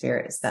deepest fear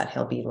is that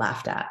he'll be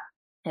laughed at.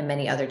 And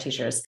many other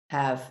teachers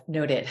have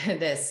noted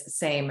this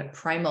same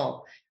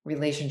primal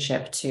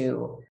relationship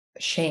to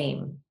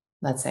shame,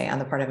 let's say, on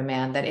the part of a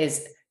man, that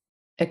is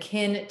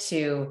akin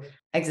to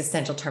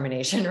existential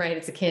termination, right?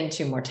 It's akin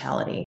to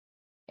mortality.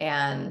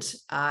 And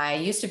I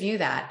used to view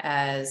that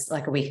as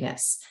like a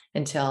weakness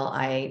until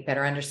I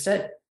better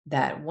understood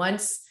that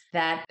once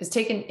that is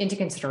taken into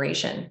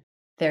consideration,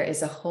 there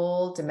is a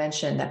whole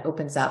dimension that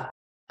opens up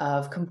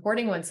of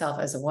comporting oneself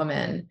as a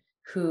woman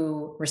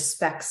who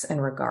respects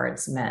and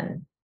regards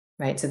men,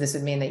 right? So this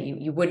would mean that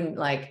you wouldn't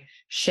like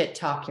shit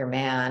talk your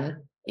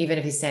man, even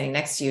if he's standing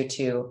next to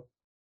you,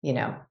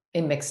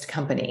 in mixed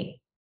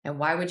company. And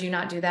why would you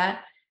not do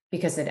that?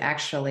 Because it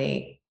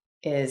actually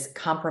is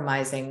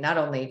compromising not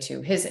only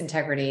to his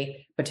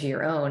integrity, but to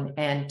your own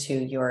and to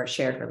your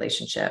shared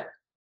relationship.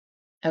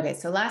 Okay,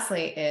 so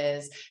lastly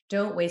is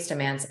don't waste a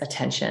man's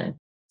attention.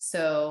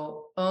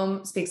 So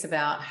Om speaks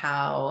about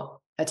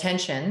how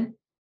attention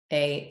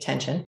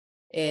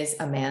is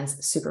a man's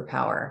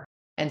superpower.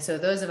 And so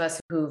those of us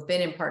who've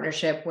been in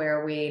partnership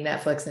where we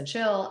Netflix and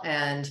chill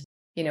and,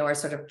 are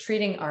sort of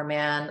treating our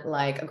man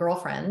like a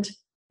girlfriend,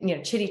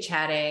 chitty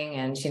chatting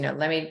and,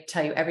 let me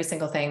tell you every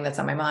single thing that's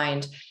on my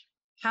mind.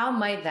 How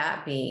might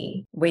that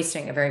be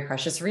wasting a very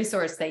precious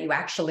resource that you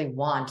actually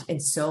want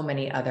in so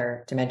many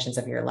other dimensions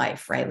of your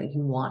life, right? Like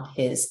you want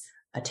his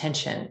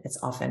attention.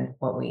 It's often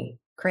what we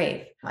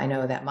crave. I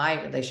know that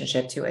my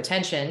relationship to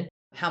attention,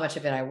 how much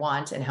of it I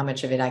want and how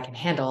much of it I can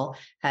handle,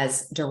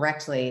 has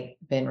directly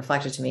been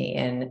reflected to me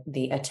in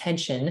the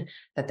attention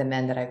that the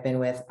men that I've been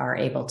with are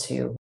able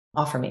to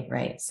offer me,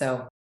 right?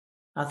 So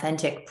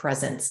authentic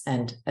presence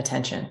and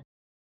attention.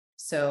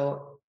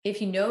 So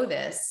if you know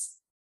this,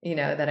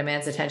 that a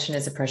man's attention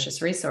is a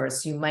precious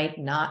resource, you might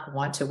not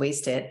want to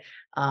waste it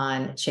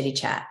on chitty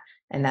chat.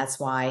 And that's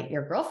why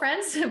your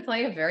girlfriends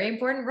play a very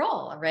important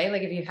role, right?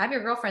 Like if you have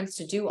your girlfriends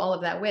to do all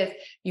of that with,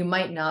 you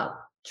might not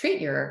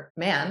treat your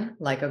man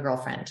like a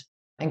girlfriend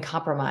and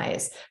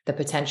compromise the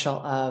potential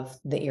of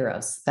the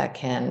eros that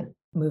can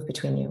move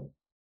between you.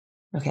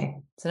 Okay.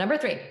 So number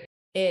 3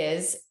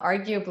 is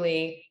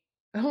arguably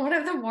one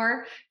of the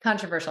more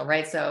controversial,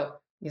 right? So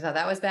you thought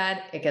that was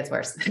bad. It gets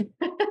worse.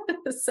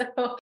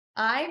 So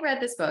I read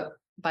this book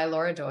by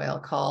Laura Doyle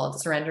called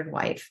Surrendered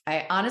Wife.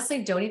 I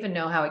honestly don't even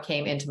know how it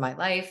came into my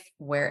life,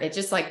 where it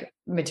just like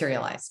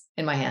materialized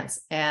in my hands.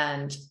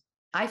 And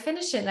I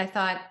finished it and I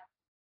thought,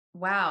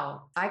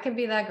 wow, I can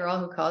be that girl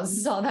who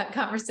causes all that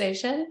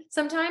conversation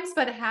sometimes,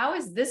 but how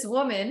is this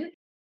woman,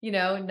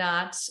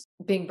 not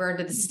being burned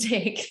at the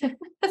stake?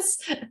 That's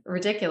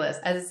ridiculous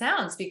as it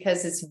sounds,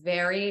 because it's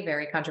very,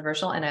 very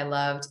controversial. And I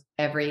loved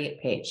every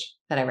page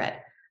that I read.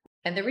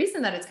 And the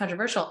reason that it's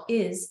controversial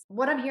is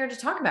what I'm here to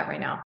talk about right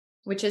now,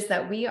 which is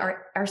that we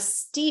are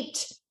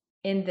steeped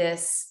in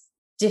this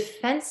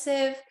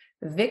defensive,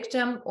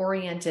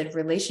 victim-oriented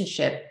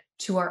relationship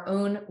to our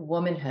own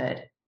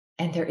womanhood.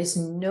 And there is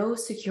no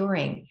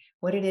securing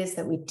what it is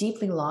that we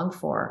deeply long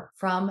for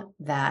from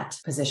that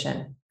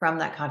position, from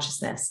that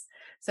consciousness.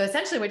 So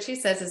essentially what she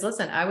says is,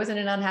 listen, I was in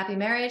an unhappy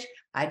marriage.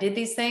 I did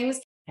these things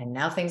and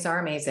now things are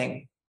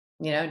amazing.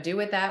 Do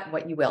with that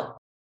what you will.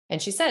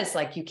 And she says,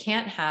 like, you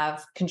can't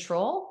have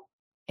control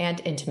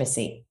and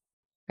intimacy,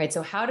 right?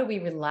 So how do we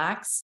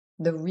relax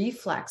the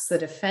reflex, the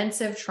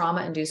defensive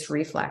trauma-induced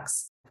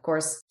reflex? Of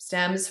course,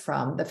 stems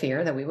from the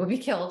fear that we will be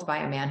killed by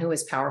a man who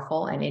is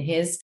powerful and in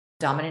his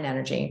dominant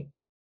energy.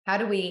 How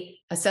do we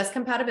assess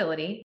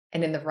compatibility?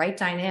 And in the right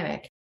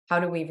dynamic,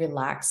 how do we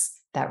relax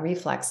that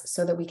reflex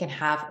so that we can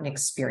have an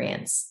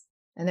experience?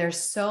 And there's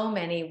so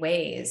many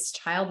ways,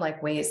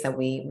 childlike ways that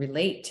we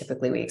relate.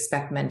 Typically, we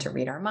expect men to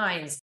read our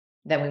minds.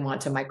 Then we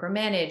want to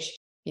micromanage,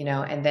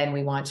 and then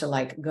we want to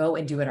like go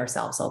and do it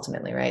ourselves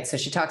ultimately, right? So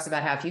she talks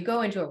about how if you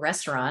go into a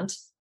restaurant,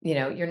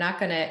 you're not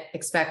going to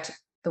expect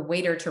the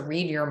waiter to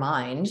read your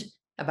mind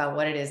about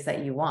what it is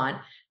that you want.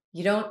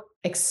 You don't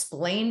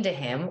explain to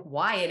him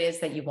why it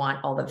is that you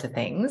want all of the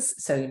things.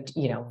 So,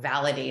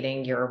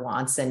 validating your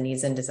wants and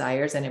needs and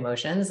desires and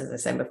emotions, as I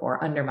said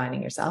before,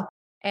 undermining yourself.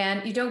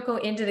 And you don't go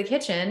into the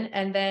kitchen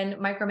and then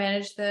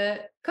micromanage the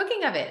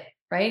cooking of it,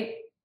 right?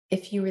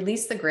 If you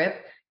release the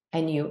grip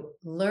and you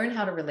learn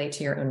how to relate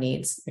to your own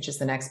needs, which is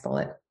the next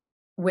bullet,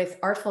 with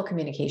artful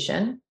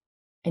communication,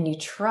 and you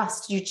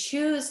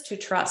choose to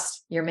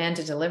trust your man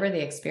to deliver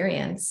the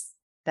experience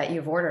that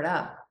you've ordered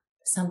up,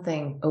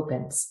 something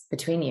opens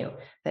between you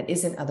that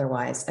isn't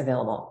otherwise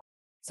available.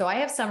 So I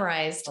have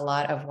summarized a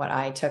lot of what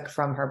I took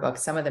from her book,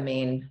 some of the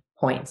main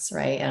points,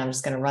 right? And I'm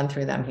just going to run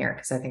through them here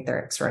because I think they're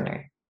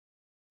extraordinary.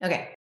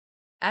 Okay.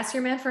 Ask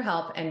your man for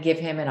help and give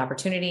him an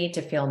opportunity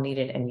to feel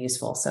needed and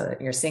useful. So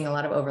you're seeing a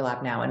lot of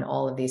overlap now in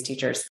all of these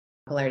teachers,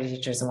 polarity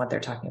teachers, and what they're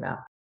talking about.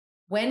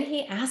 When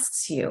he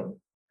asks you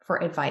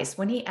for advice,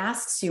 when he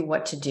asks you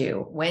what to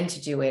do, when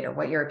to do it, or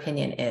what your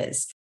opinion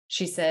is,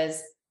 she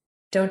says,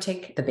 don't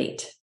take the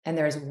bait. And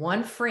there's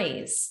one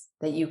phrase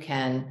that you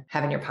can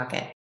have in your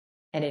pocket,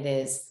 and it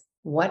is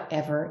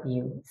whatever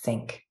you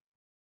think.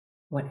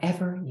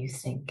 Whatever you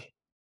think.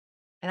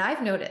 And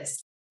I've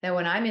noticed that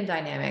when I'm in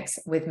dynamics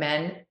with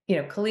men,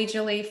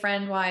 collegially,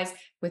 friend wise,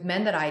 with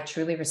men that I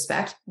truly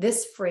respect,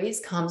 this phrase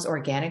comes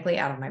organically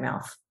out of my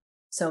mouth.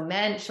 So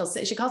men,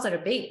 she calls it a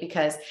bait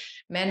because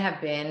men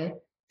have been,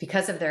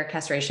 because of their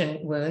castration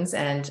wounds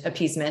and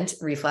appeasement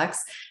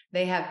reflex,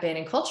 they have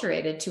been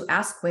enculturated to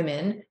ask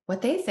women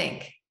what they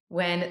think,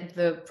 when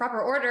the proper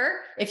order,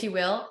 if you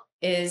will,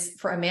 is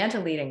for a man to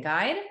lead and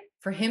guide,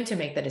 for him to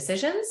make the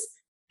decisions,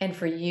 and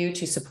for you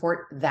to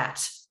support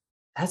that.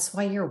 That's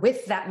why you're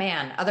with that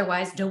man.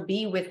 Otherwise, don't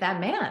be with that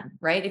man,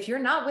 right? If you're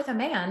not with a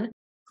man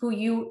who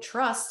you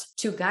trust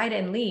to guide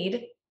and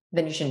lead,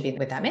 then you shouldn't be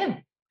with that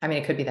man. I mean,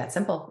 it could be that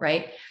simple,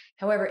 right?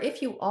 However,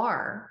 if you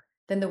are,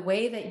 then the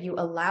way that you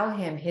allow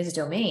him his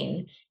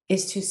domain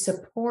is to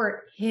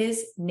support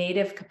his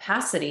native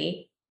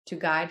capacity to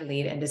guide,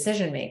 lead, and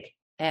decision make.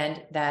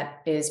 And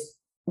that is,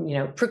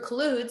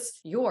 precludes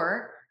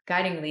your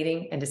guiding,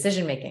 leading, and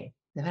decision making,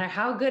 no matter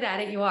how good at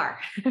it you are.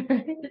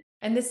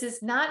 And this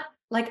is not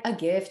like a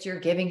gift you're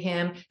giving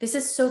him. This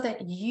is so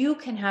that you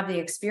can have the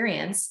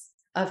experience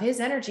of his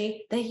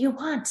energy that you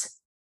want,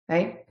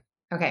 right?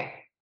 Okay.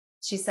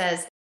 She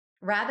says,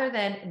 rather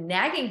than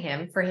nagging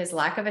him for his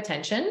lack of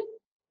attention,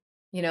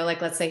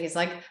 like let's say he's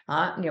like,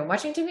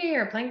 watching TV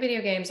or playing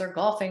video games or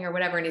golfing or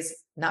whatever, and he's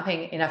not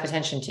paying enough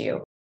attention to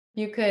you.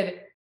 You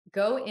could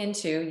go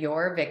into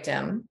your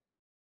victim,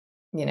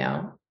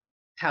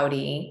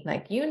 pouty,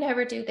 like, you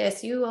never do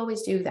this, you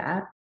always do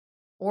that.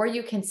 Or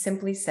you can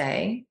simply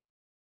say,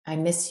 I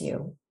miss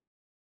you.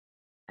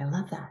 I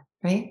love that,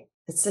 right?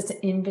 It's just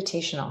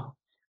invitational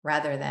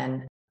rather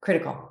than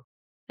critical.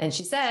 And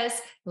she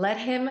says, let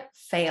him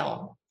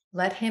fail.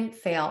 Let him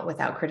fail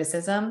without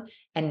criticism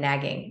and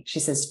nagging.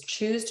 She says,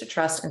 choose to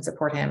trust and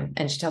support him.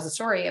 And she tells a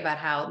story about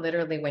how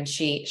literally when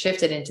she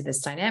shifted into this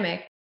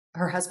dynamic,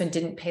 her husband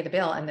didn't pay the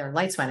bill and their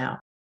lights went out.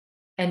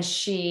 And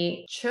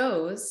she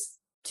chose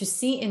to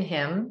see in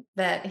him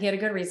that he had a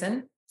good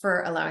reason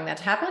for allowing that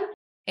to happen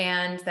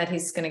and that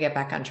he's going to get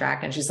back on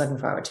track. And she's looking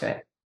forward to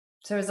it.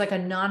 So it was like a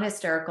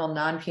non-hysterical,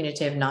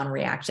 non-punitive,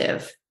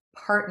 non-reactive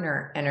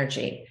partner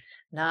energy,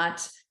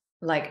 not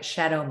like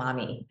shadow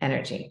mommy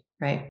energy,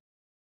 right?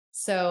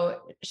 So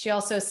she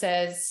also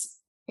says,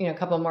 a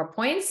couple more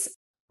points.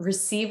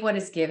 Receive what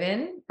is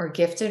given or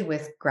gifted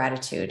with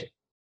gratitude.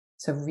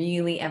 So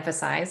really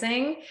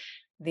emphasizing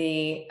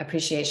the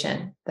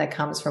appreciation that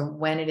comes from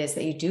when it is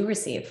that you do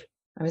receive.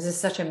 I mean, this is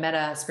such a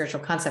meta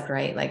spiritual concept,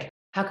 right? Like,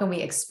 how can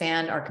we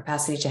expand our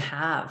capacity to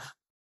have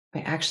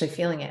by actually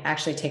feeling it,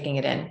 actually taking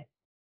it in?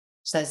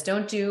 Says,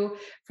 don't do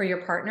for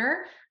your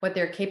partner what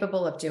they're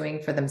capable of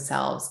doing for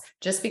themselves,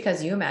 just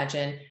because you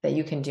imagine that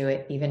you can do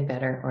it even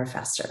better or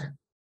faster.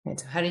 Right?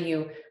 So how do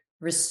you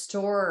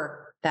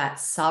restore that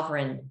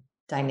sovereign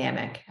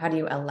dynamic? How do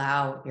you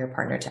allow your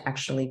partner to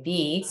actually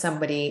be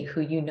somebody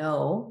who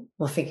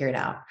will figure it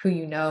out, who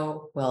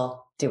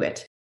will do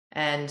it?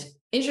 And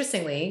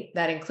interestingly,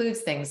 that includes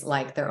things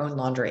like their own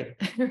laundry,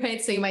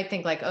 right? So you might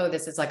think like, oh,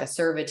 this is like a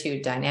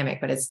servitude dynamic,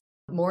 but it's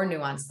more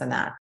nuanced than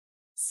that.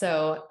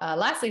 So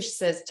lastly,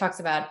 she talks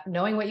about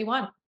knowing what you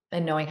want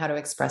and knowing how to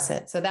express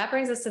it. So that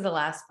brings us to the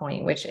last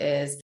point, which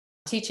is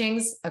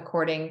teachings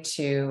according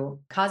to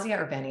Kasia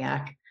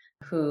Urbaniak,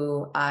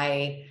 who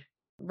I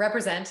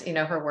represent,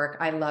 her work.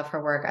 I love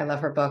her work. I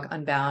love her book,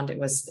 Unbound. It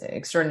was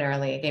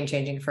extraordinarily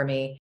game-changing for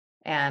me.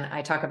 And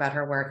I talk about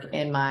her work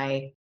in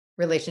my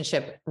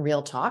Relationship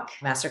Real Talk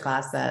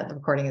masterclass. The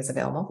recording is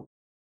available.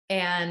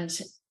 And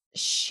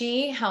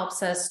she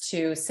helps us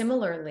to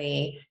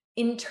similarly,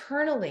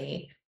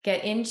 internally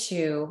get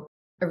into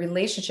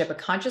a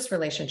conscious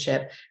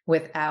relationship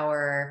with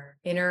our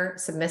inner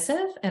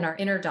submissive and our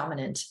inner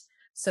dominant,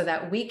 so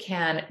that we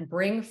can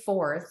bring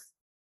forth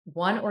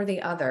one or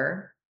the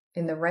other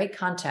in the right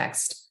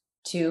context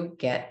to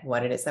get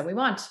what it is that we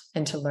want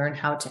and to learn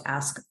how to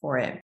ask for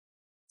it.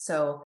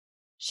 So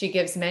she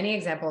gives many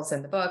examples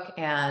in the book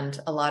and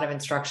a lot of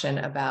instruction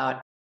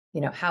about,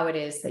 how it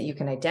is that you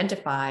can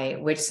identify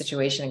which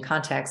situation and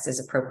context is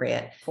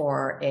appropriate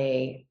for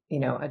a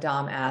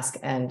dom ask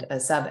and a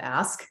sub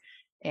ask.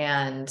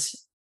 And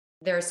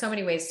there are so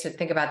many ways to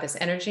think about this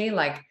energy.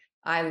 Like,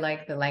 I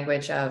like the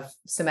language of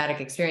somatic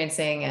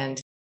experiencing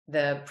and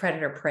the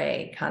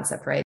predator-prey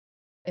concept, right?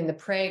 In the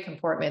prey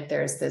comportment,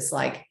 there's this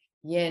like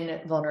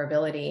yin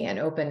vulnerability and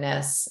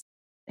openness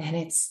And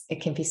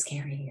it can be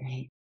scary,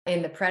 right?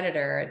 In the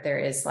predator, there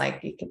is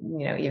like,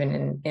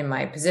 even in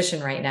my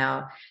position right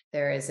now,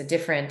 there is a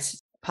different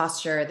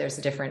posture, there's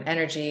a different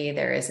energy,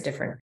 there is a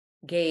different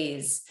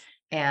gaze,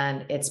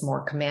 and it's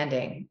more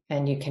commanding.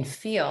 And you can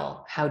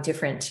feel how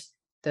different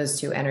those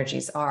two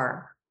energies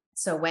are.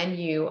 So when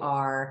you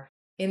are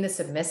in the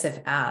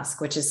submissive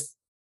ask, which is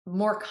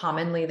more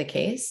commonly the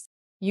case,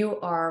 you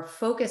are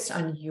focused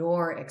on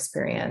your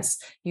experience.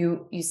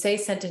 You say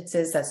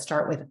sentences that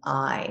start with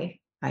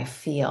I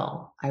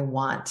feel, I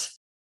want,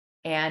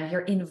 and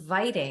you're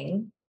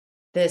inviting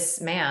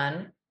this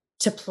man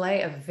to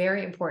play a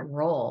very important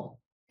role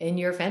in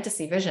your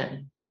fantasy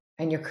vision.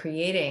 And you're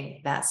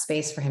creating that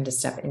space for him to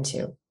step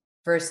into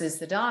versus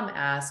the Dom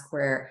ask,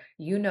 where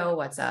you know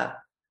what's up.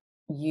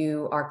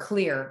 You are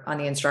clear on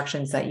the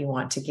instructions that you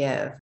want to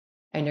give,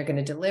 and you're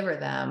going to deliver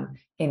them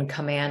in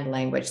command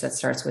language that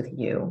starts with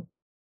you,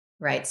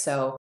 right?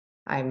 So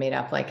I made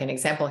up like an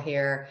example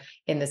here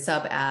in the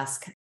sub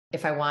ask.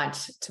 If I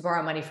want to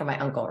borrow money from my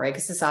uncle, right?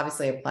 Because this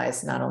obviously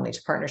applies not only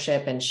to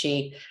partnership, and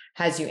she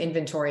has you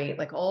inventory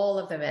like all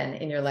of the men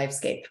in your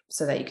lifescape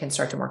so that you can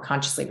start to more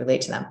consciously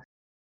relate to them.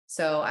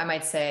 So I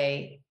might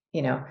say,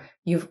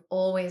 you've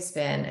always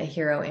been a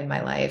hero in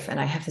my life. And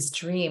I have this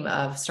dream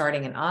of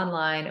starting an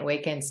online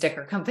Awaken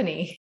sticker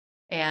company.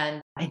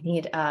 And I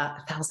need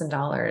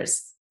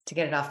 $1,000 to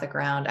get it off the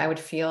ground. I would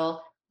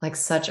feel like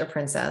such a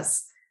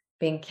princess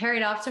being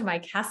carried off to my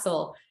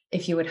castle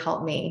if you would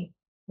help me.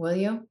 Will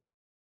you?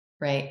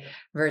 Right.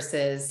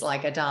 Versus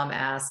like a Dom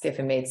ask, if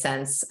it made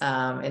sense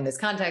in this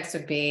context,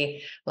 would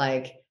be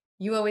like,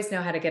 you always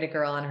know how to get a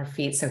girl on her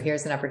feet. So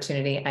here's an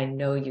opportunity. I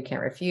know you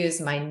can't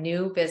refuse. My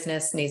new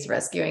business needs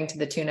rescuing to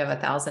the tune of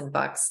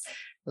 $1,000.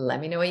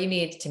 Let me know what you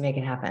need to make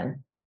it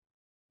happen.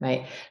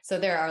 Right. So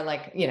there are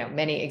like,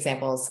 many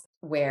examples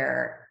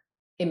where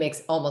it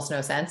makes almost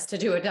no sense to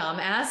do a Dom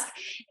ask,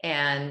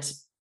 and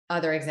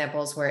other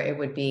examples where it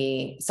would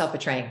be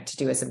self-betraying to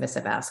do a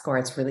submissive ask, or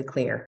it's really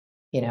clear.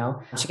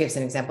 She gives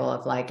an example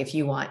of like, if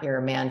you want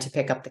your man to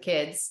pick up the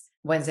kids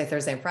Wednesday,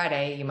 Thursday, and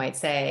Friday, you might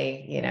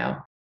say,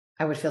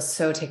 I would feel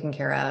so taken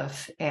care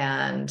of.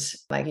 And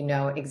like,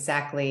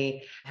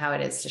 exactly how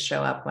it is to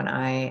show up when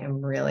I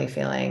am really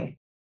feeling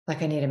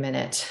like I need a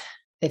minute.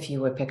 If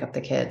you would pick up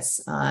the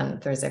kids on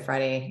Thursday,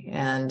 Friday,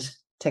 and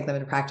take them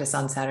to practice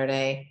on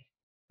Saturday,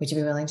 would you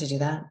be willing to do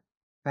that?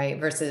 Right.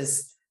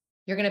 Versus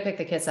you're going to pick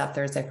the kids up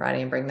Thursday,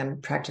 Friday, and bring them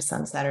to practice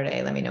on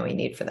Saturday. Let me know what you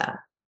need for that.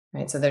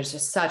 Right. So there's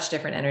just such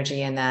different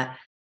energy in that.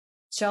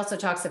 She also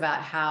talks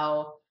about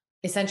how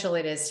essential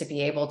it is to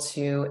be able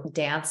to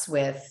dance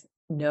with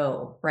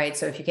no, right?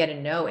 So if you get a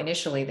no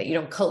initially, that you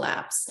don't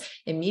collapse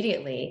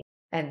immediately,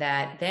 and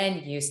that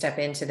then you step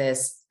into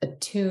this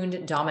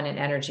attuned dominant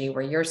energy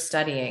where you're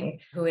studying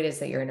who it is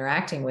that you're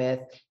interacting with.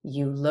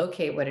 You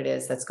locate what it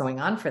is that's going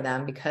on for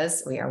them,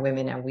 because we are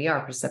women and we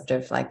are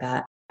perceptive like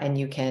that. And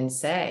you can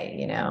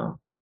say,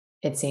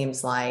 it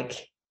seems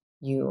like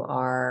you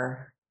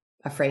are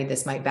afraid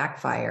this might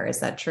backfire.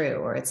 Is that true?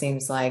 Or it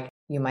seems like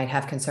you might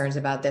have concerns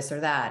about this or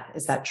that.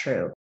 Is that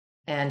true?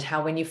 And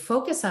how when you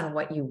focus on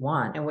what you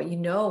want and what you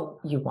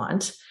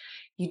want,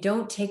 you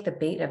don't take the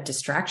bait of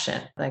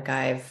distraction. Like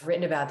I've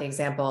written about the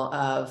example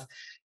of,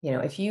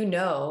 if you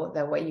know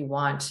that what you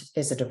want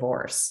is a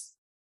divorce,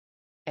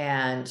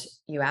 and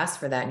you ask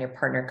for that, and your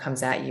partner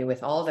comes at you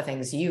with all the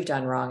things you've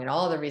done wrong and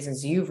all the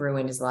reasons you've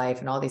ruined his life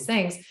and all these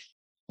things,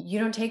 you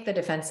don't take the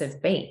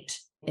defensive bait.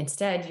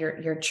 Instead,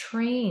 you're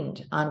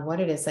trained on what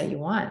it is that you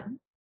want.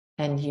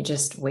 And you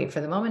just wait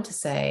for the moment to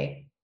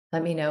say,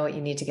 let me know what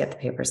you need to get the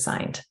paper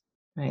signed.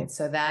 Right.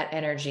 So that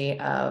energy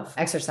of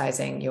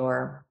exercising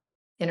your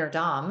inner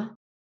Dom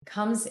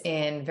comes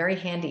in very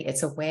handy.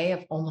 It's a way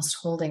of almost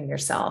holding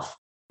yourself.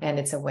 And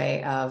it's a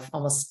way of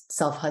almost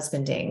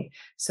self-husbanding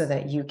so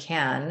that you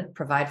can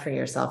provide for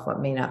yourself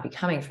what may not be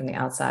coming from the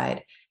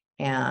outside,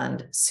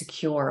 and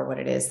secure what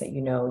it is that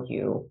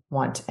you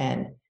want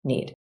and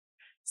need.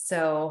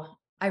 So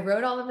I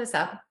wrote all of this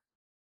up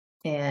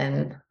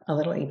in a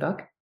little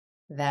ebook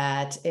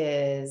that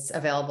is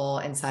available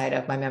inside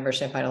of my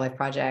membership, Vital Life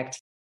Project.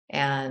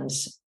 And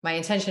my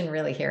intention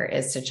really here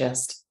is to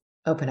just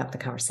open up the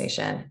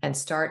conversation and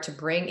start to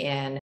bring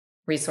in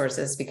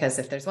resources, because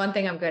if there's one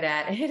thing I'm good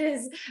at, it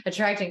is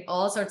attracting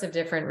all sorts of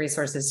different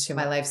resources to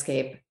my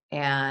lifescape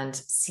and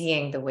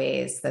seeing the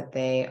ways that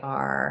they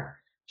are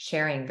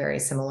sharing very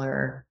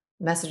similar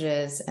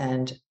messages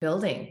and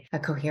building a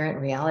coherent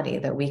reality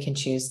that we can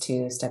choose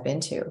to step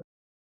into.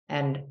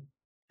 And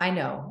I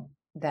know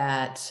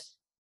that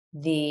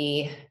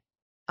the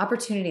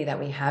opportunity that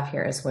we have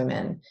here as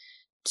women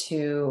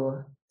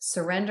to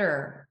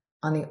surrender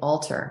on the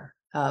altar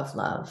of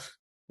love,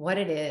 what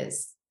it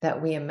is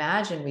that we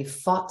imagine we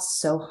fought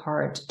so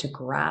hard to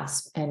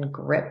grasp and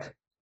grip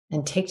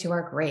and take to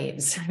our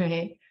graves,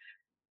 right,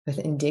 with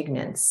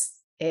indignance,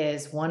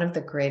 is one of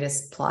the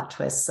greatest plot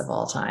twists of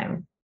all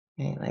time.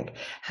 Right? Like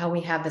how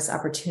we have this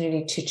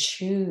opportunity to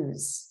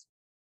choose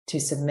to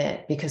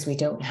submit because we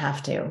don't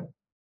have to,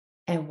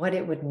 and what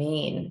it would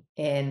mean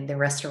in the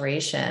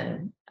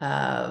restoration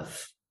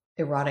of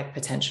erotic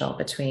potential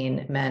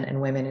between men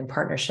and women in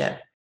partnership,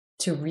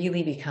 to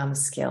really become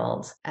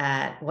skilled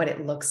at what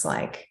it looks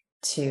like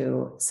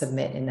to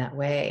submit in that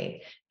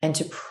way, and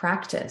to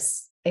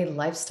practice a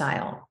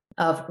lifestyle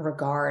of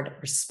regard,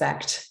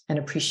 respect, and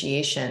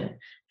appreciation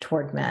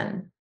toward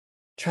men.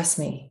 Trust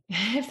me,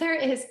 if there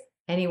is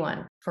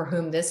anyone for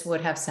whom this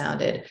would have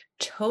sounded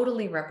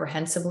totally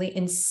reprehensibly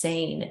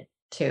insane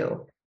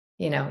to,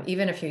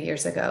 even a few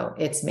years ago,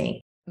 it's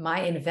me.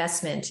 My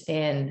investment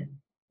in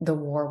the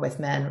war with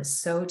men was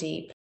so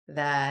deep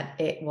that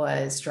it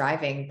was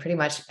driving pretty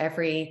much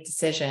every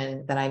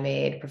decision that I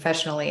made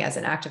professionally as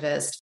an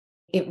activist.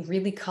 It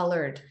really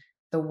colored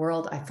the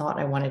world I thought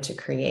I wanted to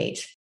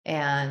create.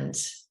 And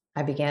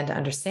I began to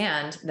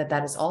understand that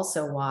that is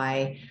also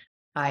why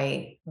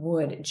I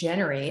would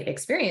generate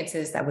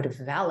experiences that would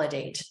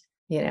validate,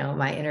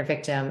 my inner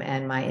victim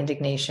and my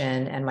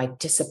indignation and my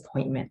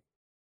disappointment.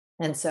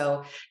 And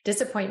so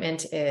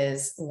disappointment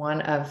is one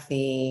of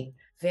the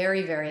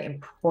very, very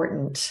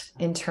important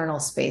internal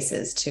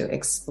spaces to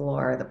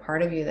explore, the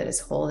part of you that is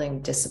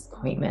holding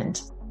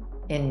disappointment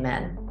in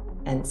men.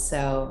 And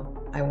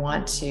so I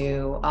want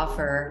to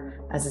offer,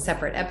 as a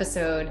separate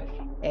episode,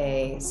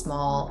 a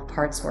small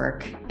parts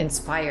work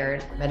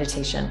inspired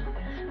meditation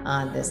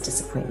on this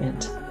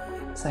disappointment.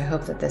 So I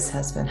hope that this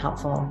has been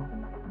helpful.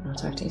 I'll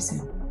talk to you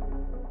soon.